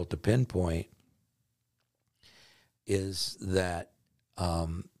difficult to pinpoint is that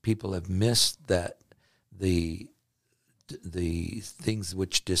people have missed that the things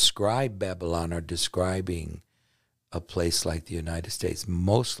which describe Babylon are describing a place like the United States.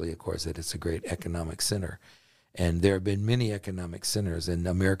 Mostly, of course, that it's a great economic center. And there have been many economic centers, and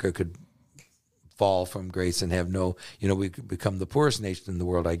America could fall from grace and have no, we could become the poorest nation in the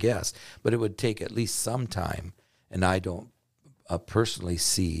world, I guess. But it would take at least some time, and I don't personally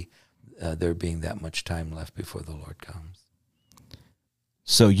see there being that much time left before the Lord comes.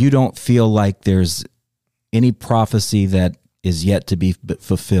 So you don't feel like there's any prophecy that is yet to be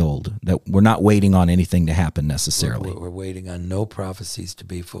fulfilled, that we're not waiting on anything to happen necessarily? We're waiting on no prophecies to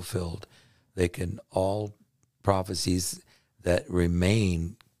be fulfilled. All prophecies that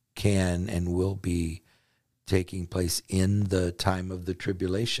remain can and will be taking place in the time of the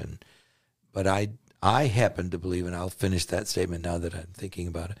tribulation. But I happen to believe, and I'll finish that statement now that I'm thinking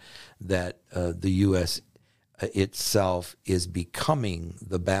about it, that the U.S. itself is becoming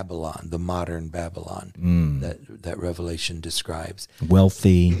the Babylon, the modern Babylon that Revelation describes.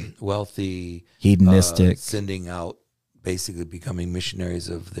 Wealthy, hedonistic, hedonistic, sending out, basically becoming missionaries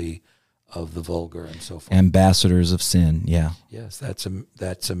of the of the vulgar and so forth. Ambassadors of sin, yeah. Yes,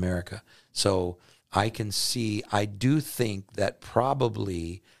 that's America. So I do think that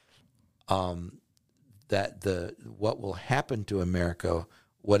probably that what will happen to America,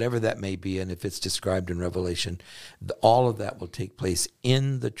 whatever that may be, and if it's described in Revelation, all of that will take place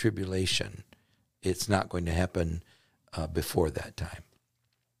in the tribulation. It's not going to happen before that time.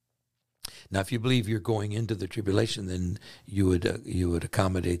 Now, if you believe you're going into the tribulation, then you would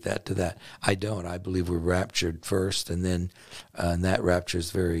accommodate that to that. I don't. I believe we're raptured first, and then and that rapture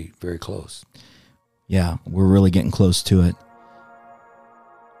is very, very close. Yeah, we're really getting close to it.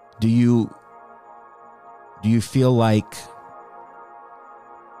 Do you feel like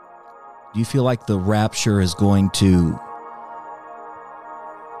the rapture is going to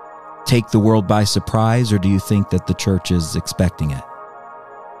take the world by surprise, or do you think that the church is expecting it?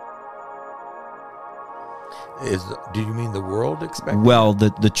 Do you mean the world expecting? Well,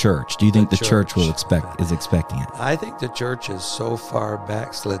 the church. Do you think the church is expecting it? I think the church is so far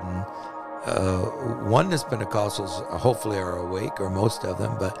backslidden. Oneness Pentecostals hopefully are awake, or most of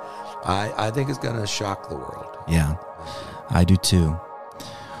them, but I think it's going to shock the world. Yeah, I do too.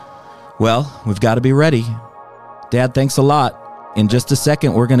 Well, we've got to be ready. Dad, thanks a lot. In just a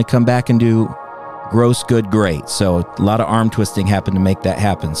second, we're going to come back and do gross, good, great. So a lot of arm twisting happened to make that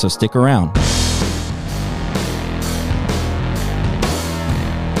happen. So stick around.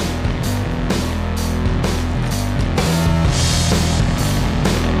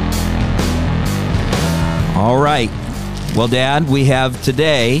 All right. Well, Dad, we have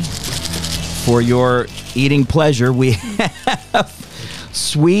today, for your eating pleasure, we have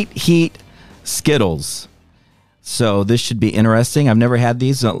Sweet Heat Skittles. So this should be interesting. I've never had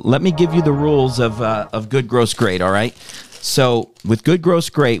these. Let me give you the rules of Good, Gross, Great, all right? So with Good, Gross,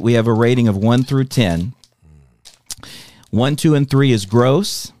 Great, we have a rating of 1 through 10. 1, 2, and 3 is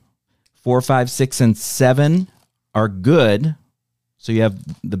gross. 4, 5, 6, and 7 are good. So you have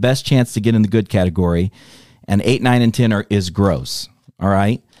the best chance to get in the good category. And 8, 9, and 10 is gross, all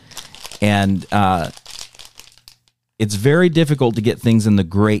right? And it's very difficult to get things in the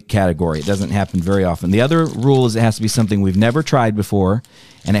great category. It doesn't happen very often. The other rule is it has to be something we've never tried before,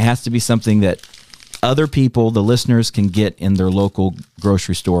 and it has to be something that other people, the listeners, can get in their local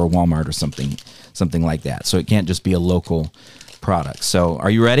grocery store or Walmart or something like that. So it can't just be a local product. So are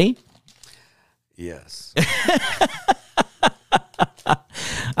you ready? Yes.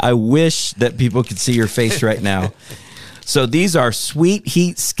 I wish that people could see your face right now. So these are Sweet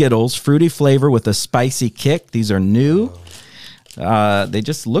Heat Skittles, fruity flavor with a spicy kick. These are new. They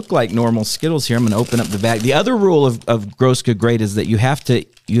just look like normal Skittles here. I'm going to open up the bag. The other rule of Gross Good Great is that you have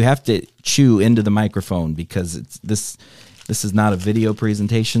to chew into the microphone, because this is not a video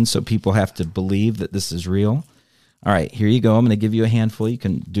presentation, so people have to believe that this is real. All right, here you go. I'm going to give you a handful. You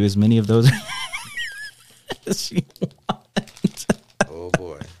can do as many of those as you want. Oh,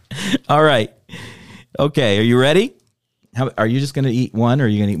 boy. All right. Okay, are you ready? Are you just going to eat one, or are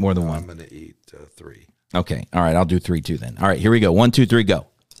you going to eat more than one? I'm going to eat 3. Okay. All right, I'll do 3 too then. All right, here we go. 1, 2, 3, go.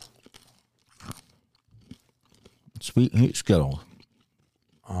 Sweet Heat Skittles.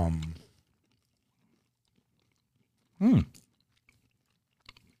 Oh,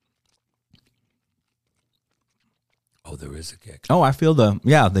 there is a kick. Oh, I feel the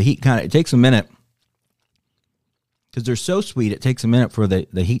heat kind of, it takes a minute. Because they're so sweet, it takes a minute for the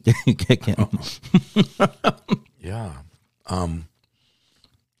heat to kick in. Yeah.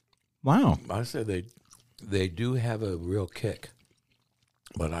 Wow. I said they do have a real kick,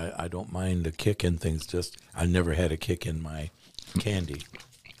 but I don't mind the kick in things. Just I never had a kick in my candy.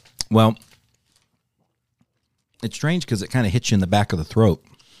 Well, it's strange because it kind of hits you in the back of the throat.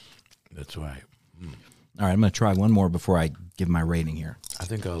 That's right. All right, I'm going to try one more before I give my rating here. I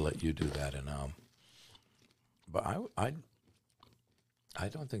think I'll let you do that, and but I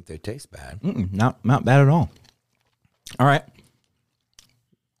don't think they taste bad. Not bad at all. All right.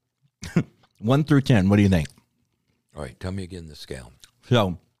 1 through 10, what do you think? All right, tell me again the scale.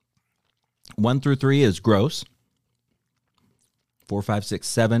 So 1 through 3 is gross. 4, 5, 6,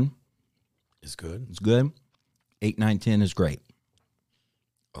 7 is good. It's good. 8, 9, 10 is great.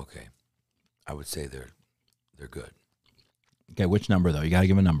 Okay, I would say they're good. Okay, which number though? You got to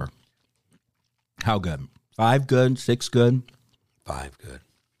give a number. How good? 5 good, 6 good. 5 good.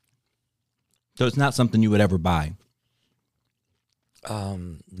 So it's not something you would ever buy.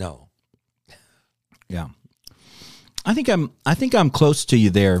 No. Yeah. I think I'm close to you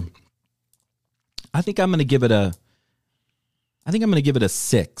there. I think I'm going to give it a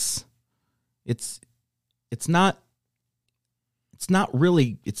 6. It's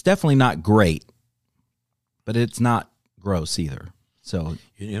definitely not great, but it's not gross either. So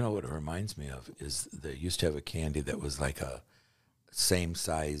You know what it reminds me of is they used to have a candy that was like a same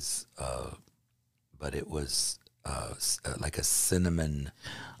size, but it was like a cinnamon.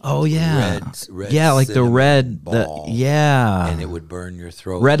 oh yeah, red yeah, like the cinnamon red, ball, yeah, and it would burn your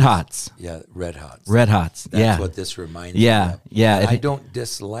throat. Red Hots. Yeah, Red Hots. Red Hots. That's yeah, what this reminds Yeah, me of. yeah, And it- I don't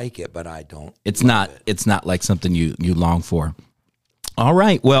dislike it, but I don't. it's love not. it. It's not like something you long for. All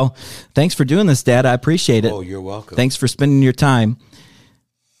right. Well, thanks for doing this, Dad. I appreciate it. Oh, you're welcome. Thanks for spending your time.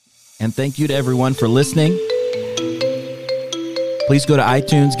 And thank you to everyone for listening. Please go to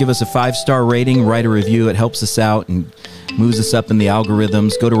iTunes, give us a 5-star rating, write a review. It helps us out and moves us up in the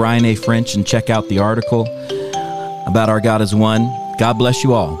algorithms. Go to Ryan A. French and check out the article about Our God is One. God bless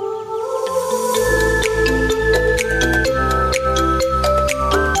you all.